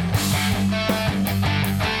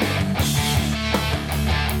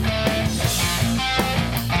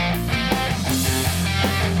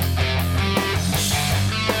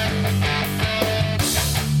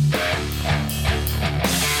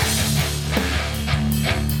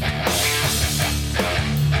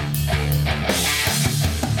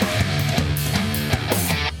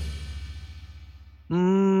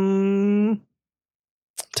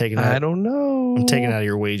 I don't know. I'm taking out of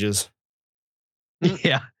your wages.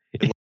 Yeah.